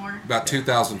back about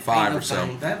 2005 or so.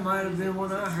 That might have been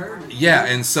when I heard it. Yeah,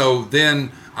 and so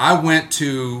then I went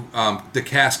to the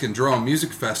Cask and Drum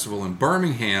Music Festival in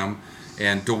Birmingham,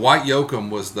 and Dwight Yoakam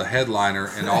was the headliner,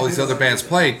 and all these other bands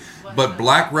played. But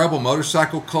Black Rebel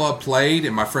Motorcycle Club played,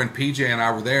 and my friend PJ and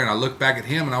I were there, and I looked back at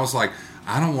him, and I was like,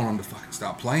 I don't want them to fucking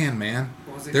stop playing, man.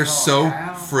 They're so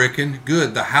freaking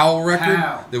good. The Howl record,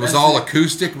 it was all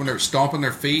acoustic when they were stomping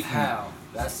their feet. Howl.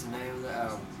 That's the name of the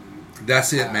album.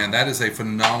 That's it, man. That is a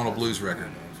phenomenal blues record.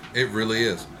 It really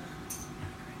is.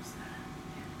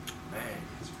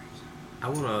 I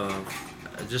want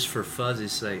to, just for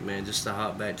Fuzzy's sake, man, just to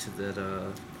hop back to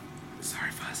that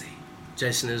Sorry, Fuzzy.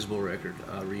 Jason Isbell record,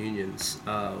 Reunions.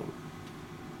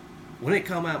 When it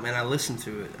come out, man, I listened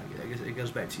to it. I guess it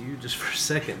goes back to you just for a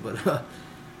second, but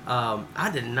I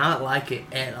did not like it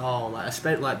at all. Like,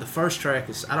 especially like the first track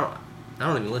is I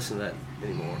don't even listen to that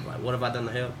anymore. Like, What Have I Done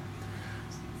to Help?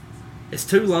 It's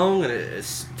too long and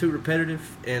it's too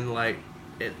repetitive, and like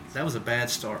that was a bad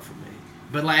start for me.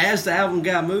 But like as the album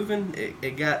got moving,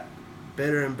 it got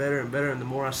better and better and better, and the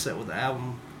more I sat with the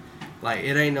album, like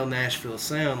it ain't no Nashville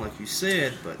sound like you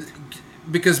said, but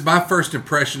because my first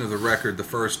impression of the record,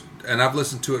 and I've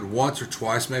listened to it once or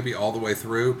twice, maybe all the way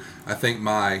through. I think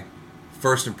my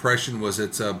first impression was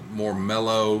it's a more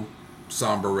mellow,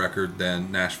 somber record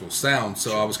than Nashville sound.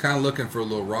 So I was kind of looking for a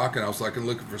little rock, and I was like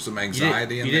looking for some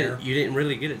anxiety in there. You didn't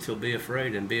really get it till Be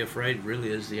Afraid, and Be Afraid really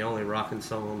is the only rocking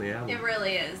song on the album. It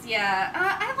really is, yeah.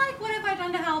 I like What Have I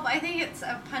Done to Help. I think it's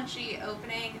a punchy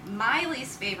opening. My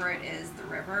least favorite is The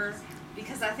River,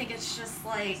 because I think it's just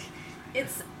like,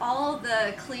 it's all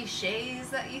the cliches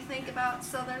that you think about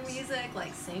Southern music,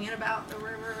 like singing about the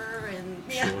river and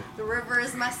Sure. the river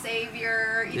is my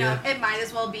savior. You know, it might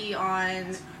as well be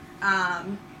on,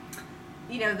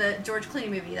 the George Clooney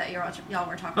movie that y'all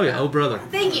were talking about. Oh yeah, Oh Brother.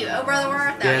 Thank you, Oh Brother, Where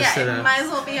Art Thou? Yes, Yeah, it might as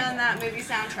well be on that movie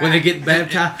soundtrack. When they get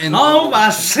baptized, oh my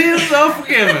sins are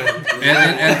forgiven.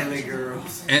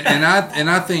 And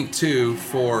I think too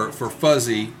for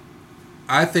Fuzzy,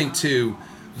 I think too,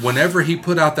 whenever he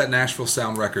put out that Nashville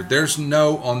Sound record,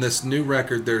 on this new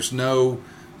record, there's no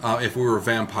If We Were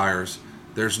Vampires,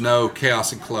 there's no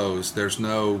Chaos and Clothes, there's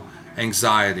no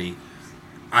Anxiety.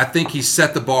 I think he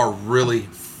set the bar really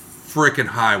freaking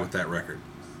high with that record.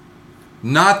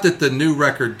 Not that the new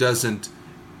record doesn't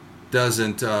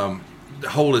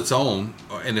hold its own,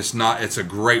 and it's a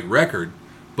great record,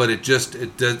 but it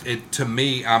to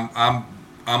me, I'm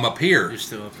up here. You're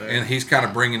still up there. And he's kind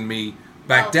of bringing me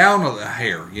back down a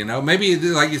hair, Maybe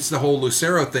like it's the whole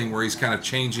Lucero thing where he's kind of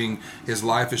changing, his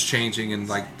life is changing, and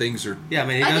like things are. Yeah, I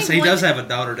mean he does have a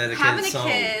daughter dedicated having a song.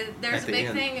 Kid, there's a big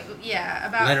thing,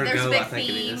 about Let Her there's Go, a big I think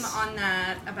it theme is. on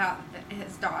that about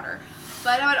his daughter.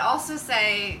 But I would also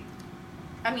say,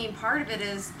 I mean, part of it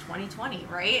is 2020,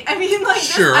 right? I mean, like,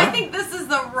 Sure. I think this is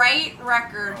the right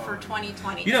record for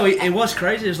 2020. You know, it was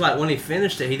crazy. It was like when he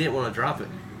finished it, he didn't want to drop it.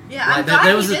 Yeah, like, I'm glad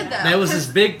there he was did though. There was this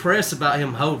big press about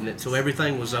him holding it till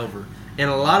everything was over. And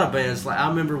a lot of bands, like I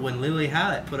remember when Lily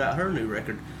Hyatt put out her new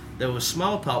record, there was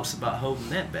small talks about holding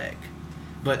that back.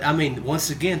 But I mean, once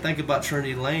again, think about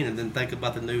Trinity Lane, and then think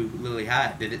about the new Lily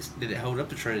Hyatt. Did it hold up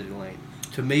to Trinity Lane?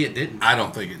 To me, it didn't. I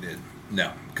don't think it did.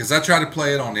 No, because I tried to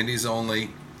play it on Indies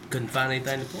Only. Couldn't find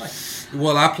anything to play.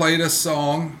 Well, I played a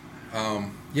song,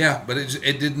 but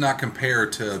it did not compare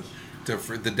to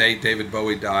for the day David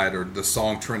Bowie died, or the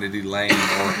song Trinity Lane, or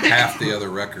half the other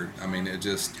record. I mean, it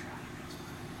just.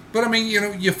 But I mean, you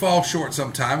know, you fall short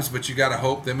sometimes, but you got to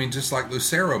hope. I mean, just like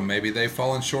Lucero, maybe they've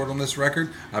fallen short on this record.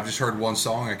 I've just heard one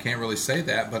song. I can't really say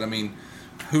that, but I mean,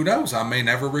 who knows? I may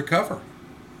never recover.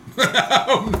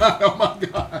 Oh my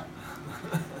God.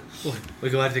 We're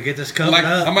going to have to get this covered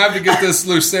up. I'm going to have to get this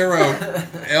Lucero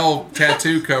L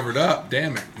tattoo covered up.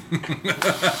 Damn it.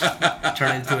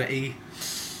 Turn into an E.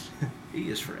 E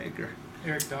is for Edgar.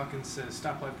 Eric Dawkins says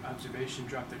Stoplight Observation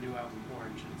dropped their new album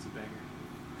Orange, and it's a banger.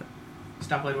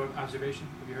 Stoplight Observation,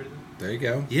 have you heard of them? There you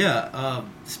go. Yeah,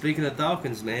 speaking of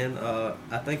Dawkins, man,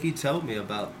 I think he told me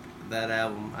about that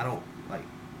album. I don't,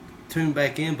 tune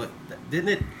back in, but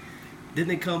didn't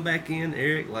it come back in,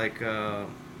 Eric?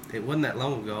 It wasn't that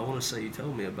long ago. I want to say you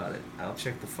told me about it. I'll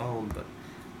check the phone, but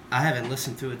I haven't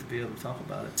listened to it to be able to talk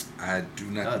about it. I do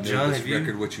not know John, this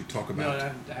record, what you talk about. No,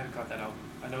 I haven't caught that album.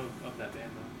 I know of that band,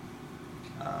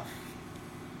 though.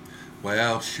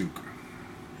 Well, shoot.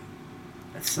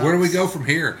 That Where do we go from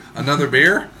here? Another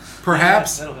beer?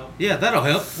 Perhaps? That'll help. Yeah, that'll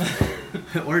help.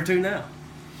 Where to now?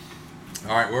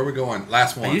 All right, where are we going?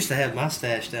 Last one. I used to have my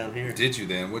stash down here. Did you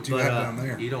then? What do you have down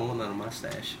there? You don't want none of my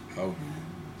stash. Oh.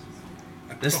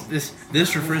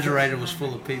 This refrigerator was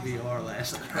full of PBR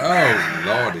last night. Oh,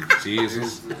 Lordy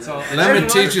Jesus. Let me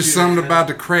teach you something about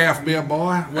the craft beer,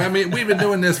 boy. Well, I mean, we've been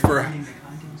doing this for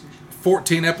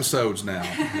 14 episodes now.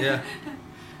 Yeah.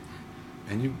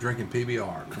 And you drinking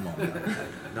PBR. Come on.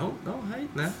 Don't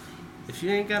hate now. If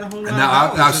you ain't got a whole lot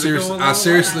now, of I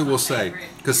seriously will say,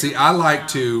 because see, I like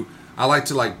to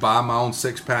buy my own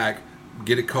 6-pack,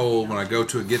 get it cold. When I go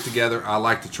to a get together, I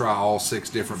like to try all 6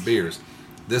 different beers.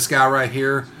 This guy right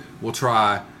here will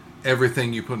try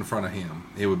everything you put in front of him.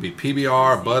 It would be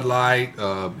PBR, Bud Light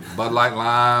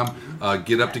Lime,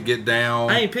 Get Up to Get Down.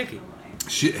 I ain't picky.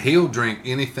 He'll drink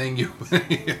anything you.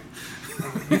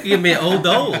 You can give me an Old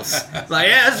Dole's. Like,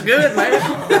 yeah, that's good, man.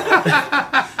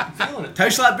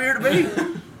 Tastes like beer to me.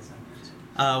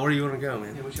 Where do you want to go,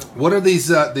 man? What are these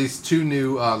 2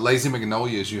 new Lazy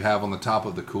Magnolias you have on the top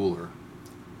of the cooler?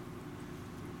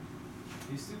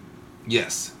 These two?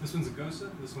 Yes. This one's a Gosa.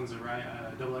 This one's a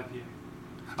double IPA.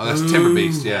 Oh, that's Timber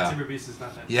Beast, yeah. Timber Beast is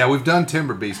not that. Yeah, we've done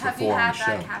Timber Beast before on the show.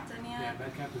 Have you had Bad Captain yet? Yeah,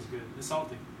 Bad Captain's good. It's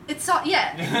salty. It's salt.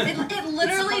 Yeah, it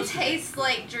literally tastes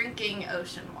like drinking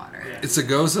ocean water. Yeah. It's a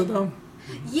Goza though.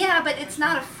 Yeah, but it's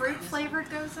not a fruit flavored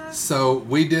Goza. So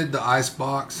we did the ice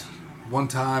box one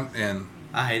time, and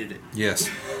I hated it. yes.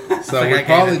 So we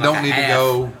probably don't need to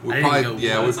go. We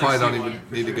probably don't even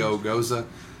need to go Goza.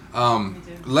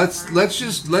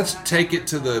 Let's take it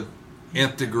to the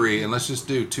nth degree, and let's just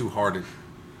do Two Hearted.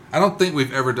 I don't think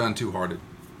we've ever done Two Hearted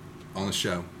on the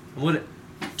show. Would it?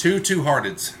 Two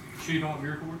Hearteds. Sure you don't want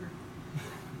Miracle Worker?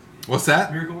 What's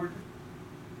that? Miracle Worker?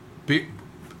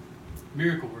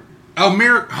 Miracle Worker. Oh,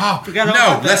 Miracle. Oh,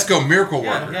 no, let's go Miracle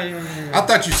Worker. Yeah. I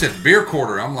thought you said Beer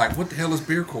Quarter. I'm like, what the hell is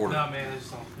Beer Quarter? No, man, I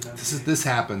just don't. This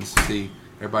happens. See,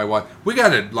 everybody watch. We got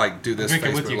to do this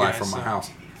Drinking with Facebook you Live guys, from my so.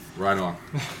 house. Right on.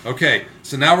 Okay,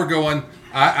 so now we're going.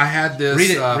 I had this.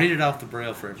 Read it off the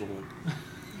braille for everyone.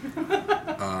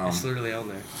 It's literally on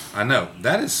there. I know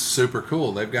that is super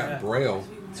cool. They've got braille.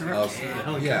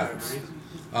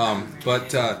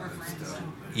 But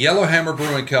Yellowhammer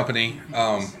Brewing Company,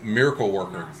 Miracle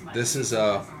Worker. This is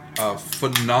a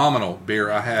phenomenal beer.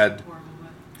 I had.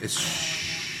 It's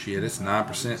 9%,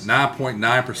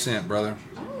 9.9%, brother.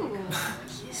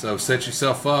 So set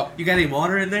yourself up. You got any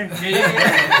water in there?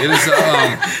 It is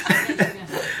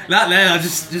not now,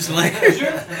 just later.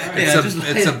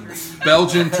 It's a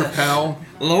Belgian Trapel.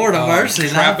 Lord of mercy,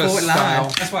 Trappist style.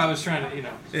 That's why I was trying to,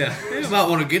 Yeah, you might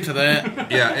want to get to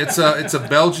that. Yeah, it's a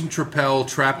Belgian Trapel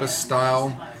Trappist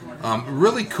style.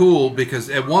 Really cool because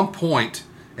at one point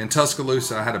in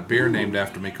Tuscaloosa, I had a beer named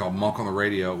after me called Monk on the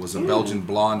Radio. It was a Belgian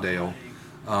blonde ale.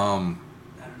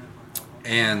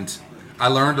 And I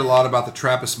learned a lot about the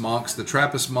Trappist monks. The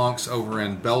Trappist monks over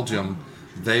in Belgium,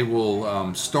 they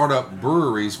will start up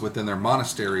breweries within their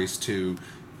monasteries to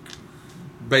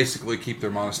basically keep their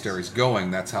monasteries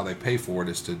going. That's how they pay for it,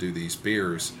 is to do these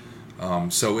beers.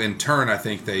 So in turn, I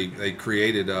think they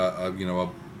created a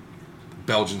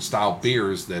Belgian-style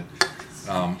beers that...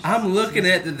 I'm looking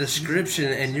at the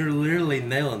description, and you're literally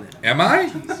nailing it. Am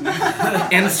I?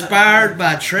 Inspired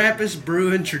by Trappist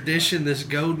brewing tradition, this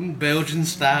golden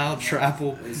Belgian-style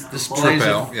triple displays.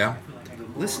 Tripel, yeah.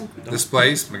 Listen.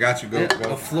 Displays. I got you. Go.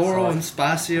 A floral and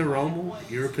spicy aroma,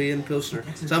 European Pilsner.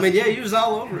 So, I mean, yeah, you was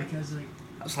all over it.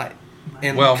 I was like,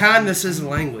 and kindness is a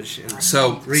language. And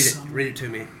so, read it to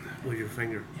me with your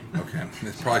finger. Okay.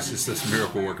 It's probably just this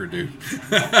miracle worker dude.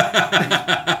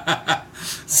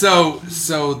 So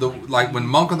when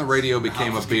Monk on the Radio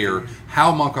became a beer,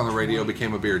 how Monk on the Radio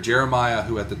became a beer, Jeremiah,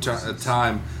 who at the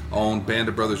time owned Band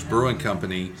of Brothers Brewing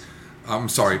Company, Band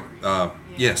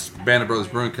of Brothers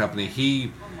Brewing Company,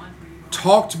 he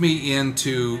talked me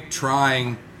into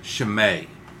trying Chimay,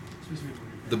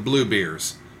 the blue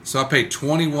beers. So I paid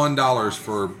 $21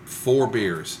 for 4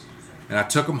 beers, and I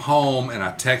took them home, and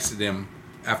I texted him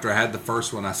after I had the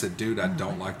first one. I said, dude, I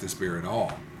don't like this beer at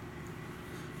all.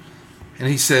 And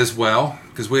he says, well,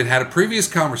 because we had a previous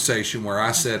conversation where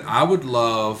I said I would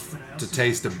love to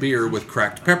taste a beer with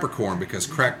cracked peppercorn, because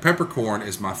cracked peppercorn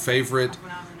is my favorite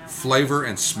flavor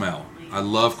and smell. I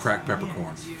love cracked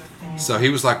peppercorn. So he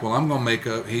was like, well, I'm going to make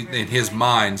in his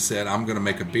mind said, I'm going to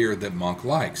make a beer that Monk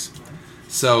likes.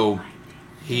 So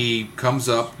he comes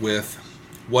up with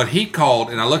what he called,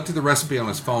 and I looked at the recipe on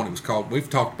his phone, it was called, we've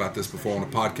talked about this before on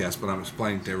the podcast, but I'm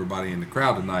explaining to everybody in the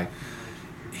crowd tonight.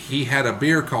 He had a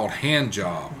beer called Hand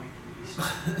Job.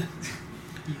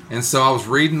 And so I was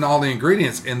reading all the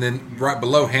ingredients, and then right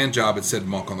below Hand Job it said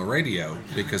Monk on the Radio,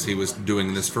 because he was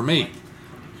doing this for me.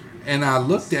 And I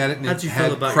looked at it, and it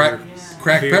had cracked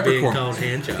peppercorn.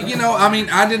 You know, I mean,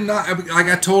 I did not, like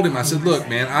I told him, I said, look,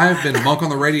 man, I've been Monk on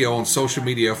the Radio on social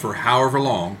media for however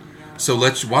long, so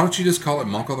why don't you just call it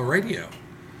Monk on the Radio?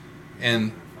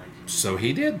 And so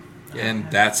he did.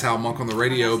 And that's how Monk on the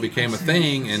Radio became a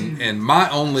thing. And my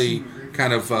only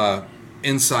kind of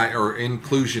insight or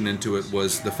inclusion into it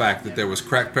was the fact that there was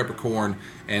cracked peppercorn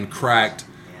and cracked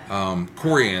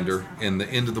coriander in the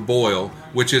end of the boil,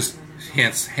 which is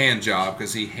hence Hand Job,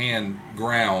 because he hand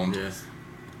ground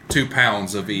 2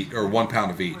 pounds of each, or 1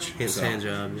 pound of each. Hence Hand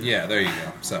Job. Yeah, there you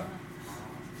go. So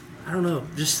I don't know,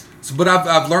 but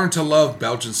I've learned to love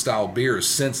Belgian style beers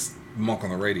since Monk on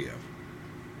the Radio.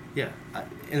 Yeah.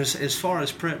 And as far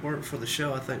as prep work for the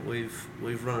show, I think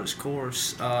we've run its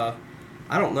course. I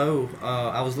don't know.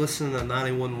 I was listening to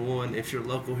 91.1. If you're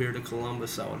local here to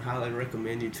Columbus, I would highly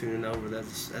recommend you tuning over.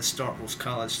 That's Starkville's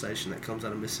college station that comes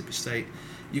out of Mississippi State.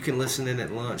 You can listen in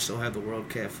at lunch. They'll have the World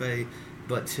Cafe.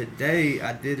 But today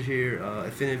I did hear,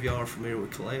 if any of y'all are familiar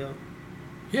with Kaleo.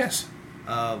 Yes.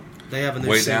 They have a new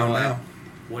Way single Down out. Now.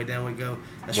 Way Down We Go.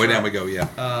 That's Way right. Down We Go,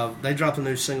 yeah. They dropped a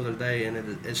new single today,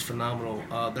 and it's phenomenal.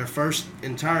 Their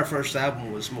entire first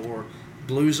album was more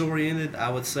blues-oriented. I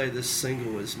would say this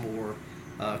single is more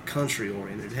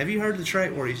country-oriented. Have you heard the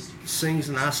track where he sings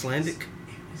in Icelandic?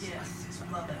 Yes,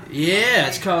 love it. Yeah,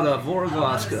 it's called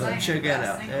Vorglaska. Check that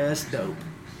out. That's dope.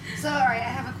 So, all right, I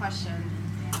have a question.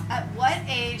 At what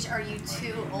age are you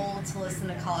too old to listen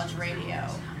to college radio?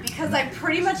 Because I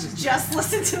pretty much just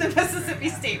listened to the Mississippi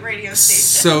State radio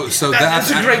station. So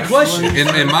that's a great question.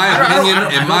 In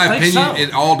my opinion, so.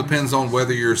 it all depends on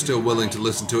whether you're still willing to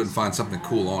listen to it and find something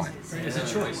cool on it. It's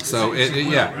a choice. So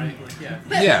yeah.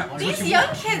 But these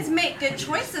young kids make good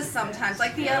choices sometimes.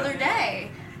 Like the other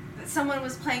day, someone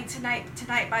was playing Tonight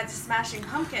by the Smashing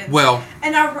Pumpkins. Well,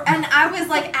 and I was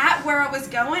like at where I was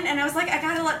going, and I was like, I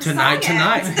gotta let the Tonight.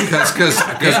 Because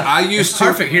I used to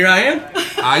perfect. Here I am.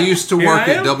 I used to work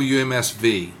at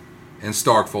WMSV in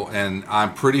Starkville, and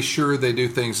I'm pretty sure they do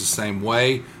things the same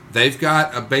way. They've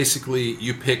got basically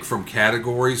you pick from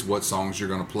categories what songs you're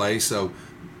going to play, so.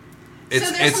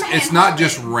 It's not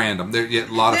just random. There's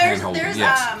a lot of hand holding.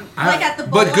 Yes, like at the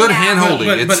but good hand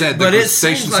holding. But the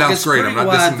station sounds great. I'm not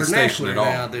dissing the station at all,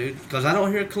 now, dude. Because I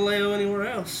don't hear Kaleo anywhere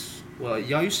else. Well,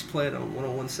 y'all used to play it on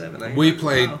 101.7. We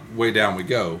played Way Down We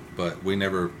Go, but we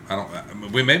never.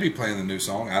 We may be playing the new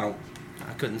song. I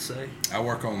couldn't say. I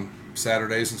work on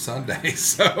Saturdays and Sundays,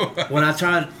 so when I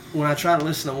try to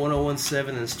listen to 101.7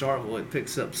 in Starkville, it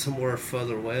picks up somewhere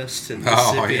further west in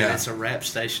Mississippi, and it's a rap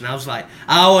station. I was like,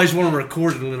 I always want to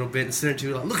record it a little bit and send it to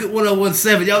you. Like, look at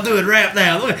 101.7, y'all doing rap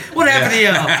now. Look, what happened to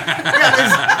y'all?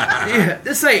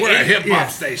 This ain't we're a hip hop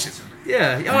station.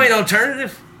 Yeah, y'all ain't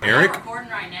alternative. Eric, recording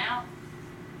right now.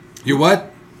 You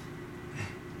what?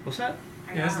 What's that?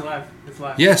 Yeah, it's live. It's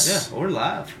live. Yes, yeah, we're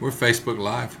live. We're Facebook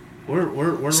Live.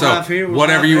 We're so live here.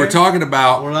 Whatever you were talking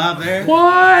about, we're live there.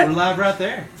 What? We're live right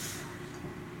there.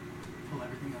 Pull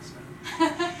everything else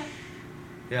out.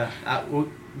 Yeah.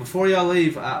 Before y'all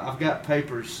leave, I've got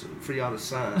papers for y'all to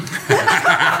sign.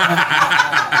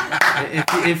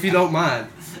 if you don't mind.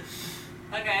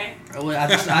 Okay.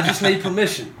 I just need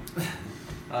permission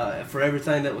for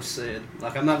everything that was said.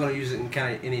 Like, I'm not going to use it in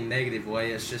kind of any negative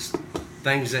way. It's just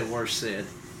things that were said.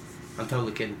 I'm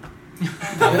totally kidding.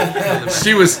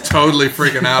 She was totally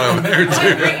freaking out over there, too.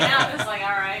 Freaking out. It's like, all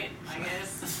right, I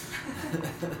guess.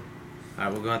 All right,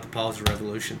 we're going to have to pause the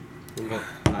revolution.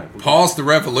 Pause the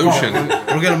revolution.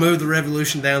 We're going to move the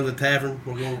revolution down to the tavern.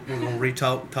 We're going to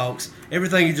re-talk talks.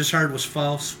 Everything you just heard was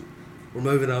false. We're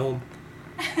moving on.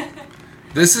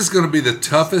 This is going to be the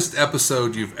toughest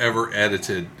episode you've ever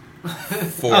edited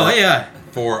for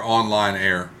online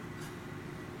air.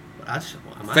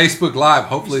 Facebook Live.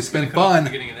 Hopefully it's been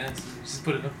fun. Just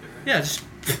put it up there. Right? Yeah, just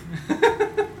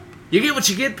you get what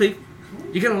you get, people.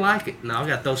 You're gonna like it. No, I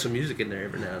gotta throw some music in there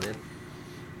every now and then.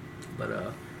 But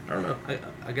I don't know.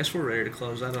 I guess we're ready to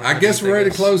close out. I guess we're ready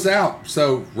to close out.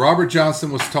 So Robert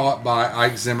Johnson was taught by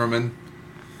Ike Zimmerman.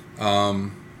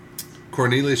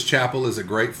 Cornelius Chapel is a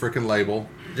great freaking label.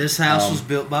 This house was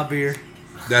built by beer.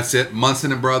 That's it.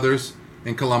 Munson and Brothers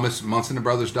in Columbus.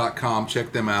 MunsonandBrothers.com.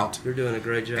 Check them out. You're doing a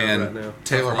great job and right now.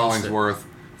 Taylor Hollingsworth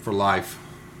for life.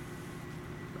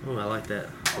 Oh, I like that.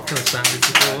 What kind of sound did you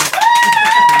throw up?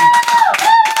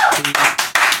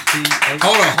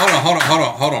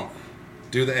 Hold on.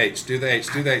 Do the H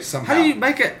somehow. How do you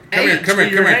make it? Come here.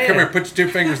 Put your two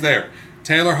fingers there.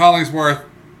 Taylor Hollingsworth.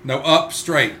 No, up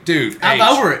straight. Dude, I'm H.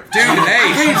 over it. Dude,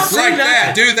 H. Like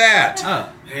that. Do that.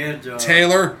 Hand job.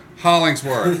 Taylor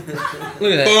Hollingsworth.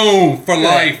 Look at that. Boom. For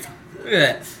life. Look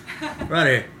at that. Right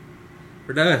here.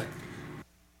 We're done.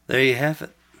 There you have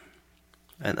it.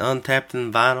 An Untapped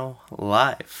and Vinyl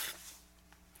live.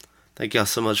 Thank y'all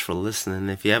so much for listening.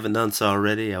 If you haven't done so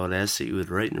already, I would ask that you would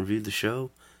rate and review the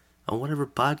show on whatever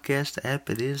podcast app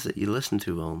it is that you listen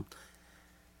to on.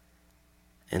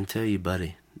 And tell your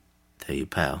buddy, tell your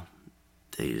pal,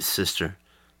 tell your sister,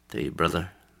 tell your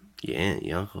brother, your aunt,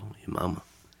 your uncle, your mama,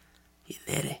 your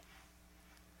daddy.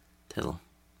 Tell them.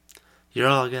 You're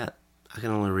all I got. I can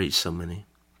only reach so many.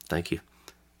 Thank you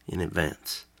in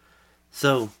advance.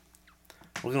 So,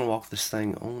 we're going to walk this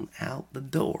thing on out the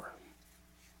door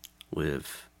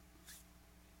with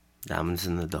Diamonds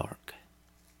in the Dark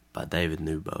by David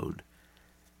Newbode.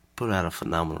 Put out a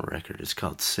phenomenal record. It's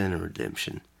called Sin and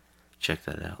Redemption. Check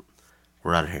that out.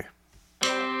 We're out of here. 1,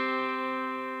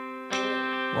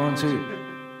 2.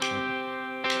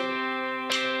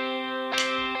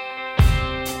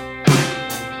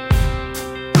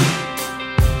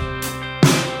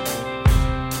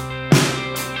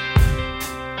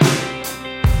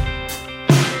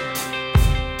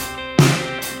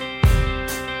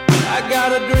 I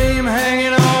got a dream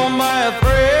hanging on by a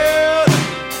thread,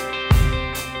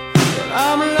 but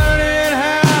I'm learning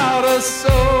how to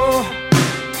sew.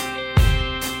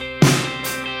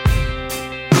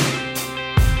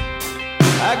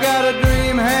 I got a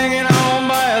dream hanging on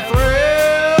by a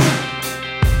thread,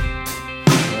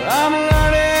 but I'm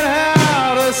learning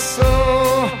how to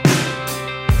sew.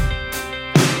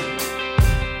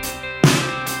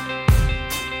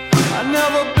 I've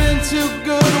never been too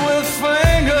good with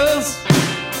fingers,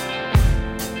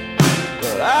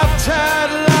 but I've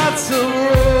tried lots of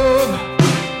rope.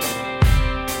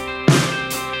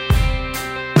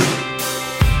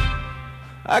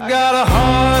 I got a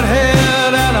hard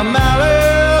head and a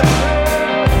mallet,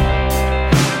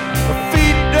 my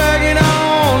feet dragging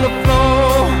on the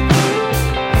floor.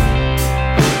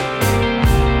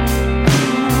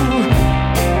 Ooh,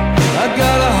 I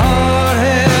got a hard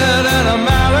head and a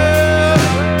mallet,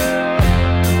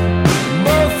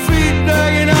 both feet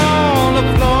dragging on the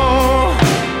floor.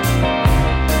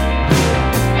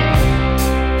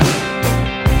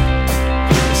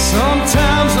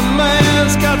 Sometimes a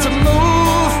man's got to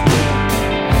move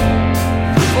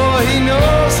before he knows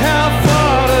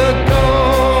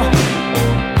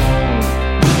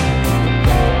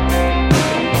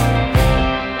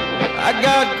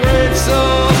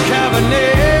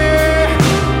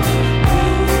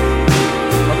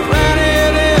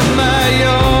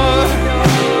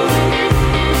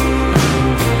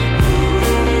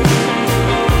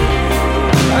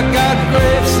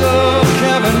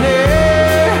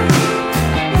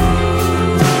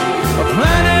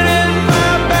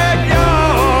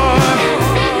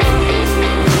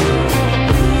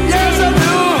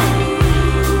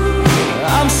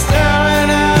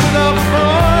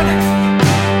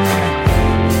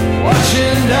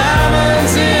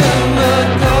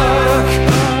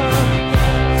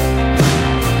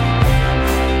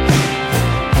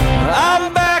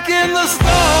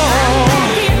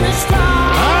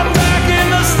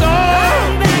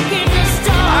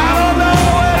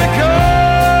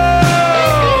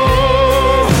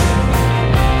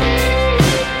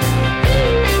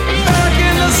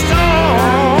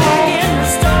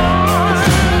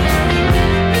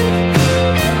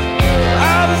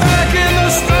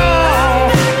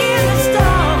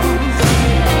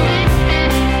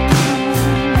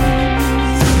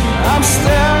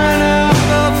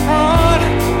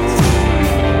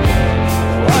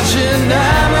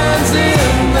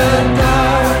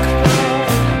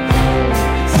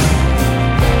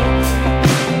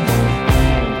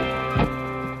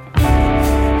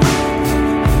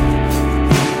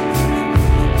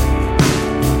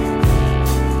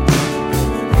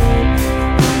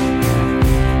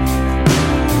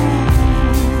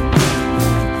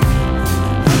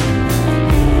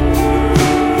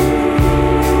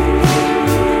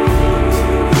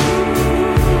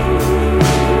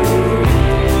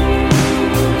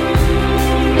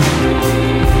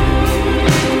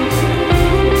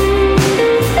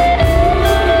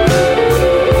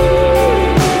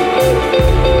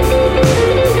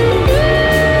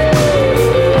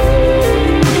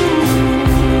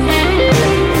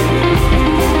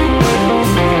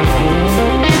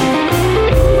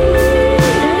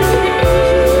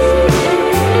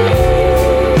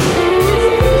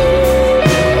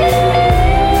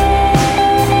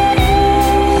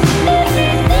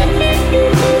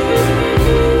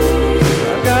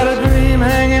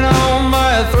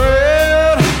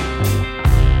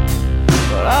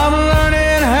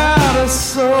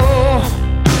soul.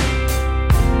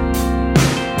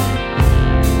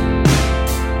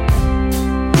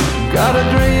 Got a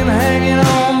dream hanging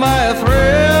on by a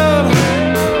thread.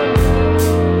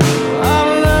 I'm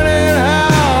learning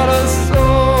how to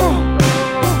sew.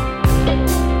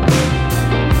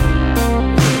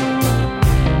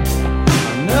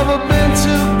 I've never been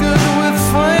too good with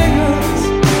fingers,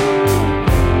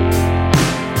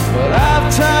 but I've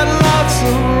tried lots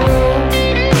of roads.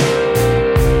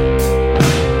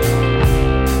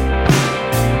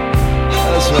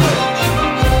 That's right.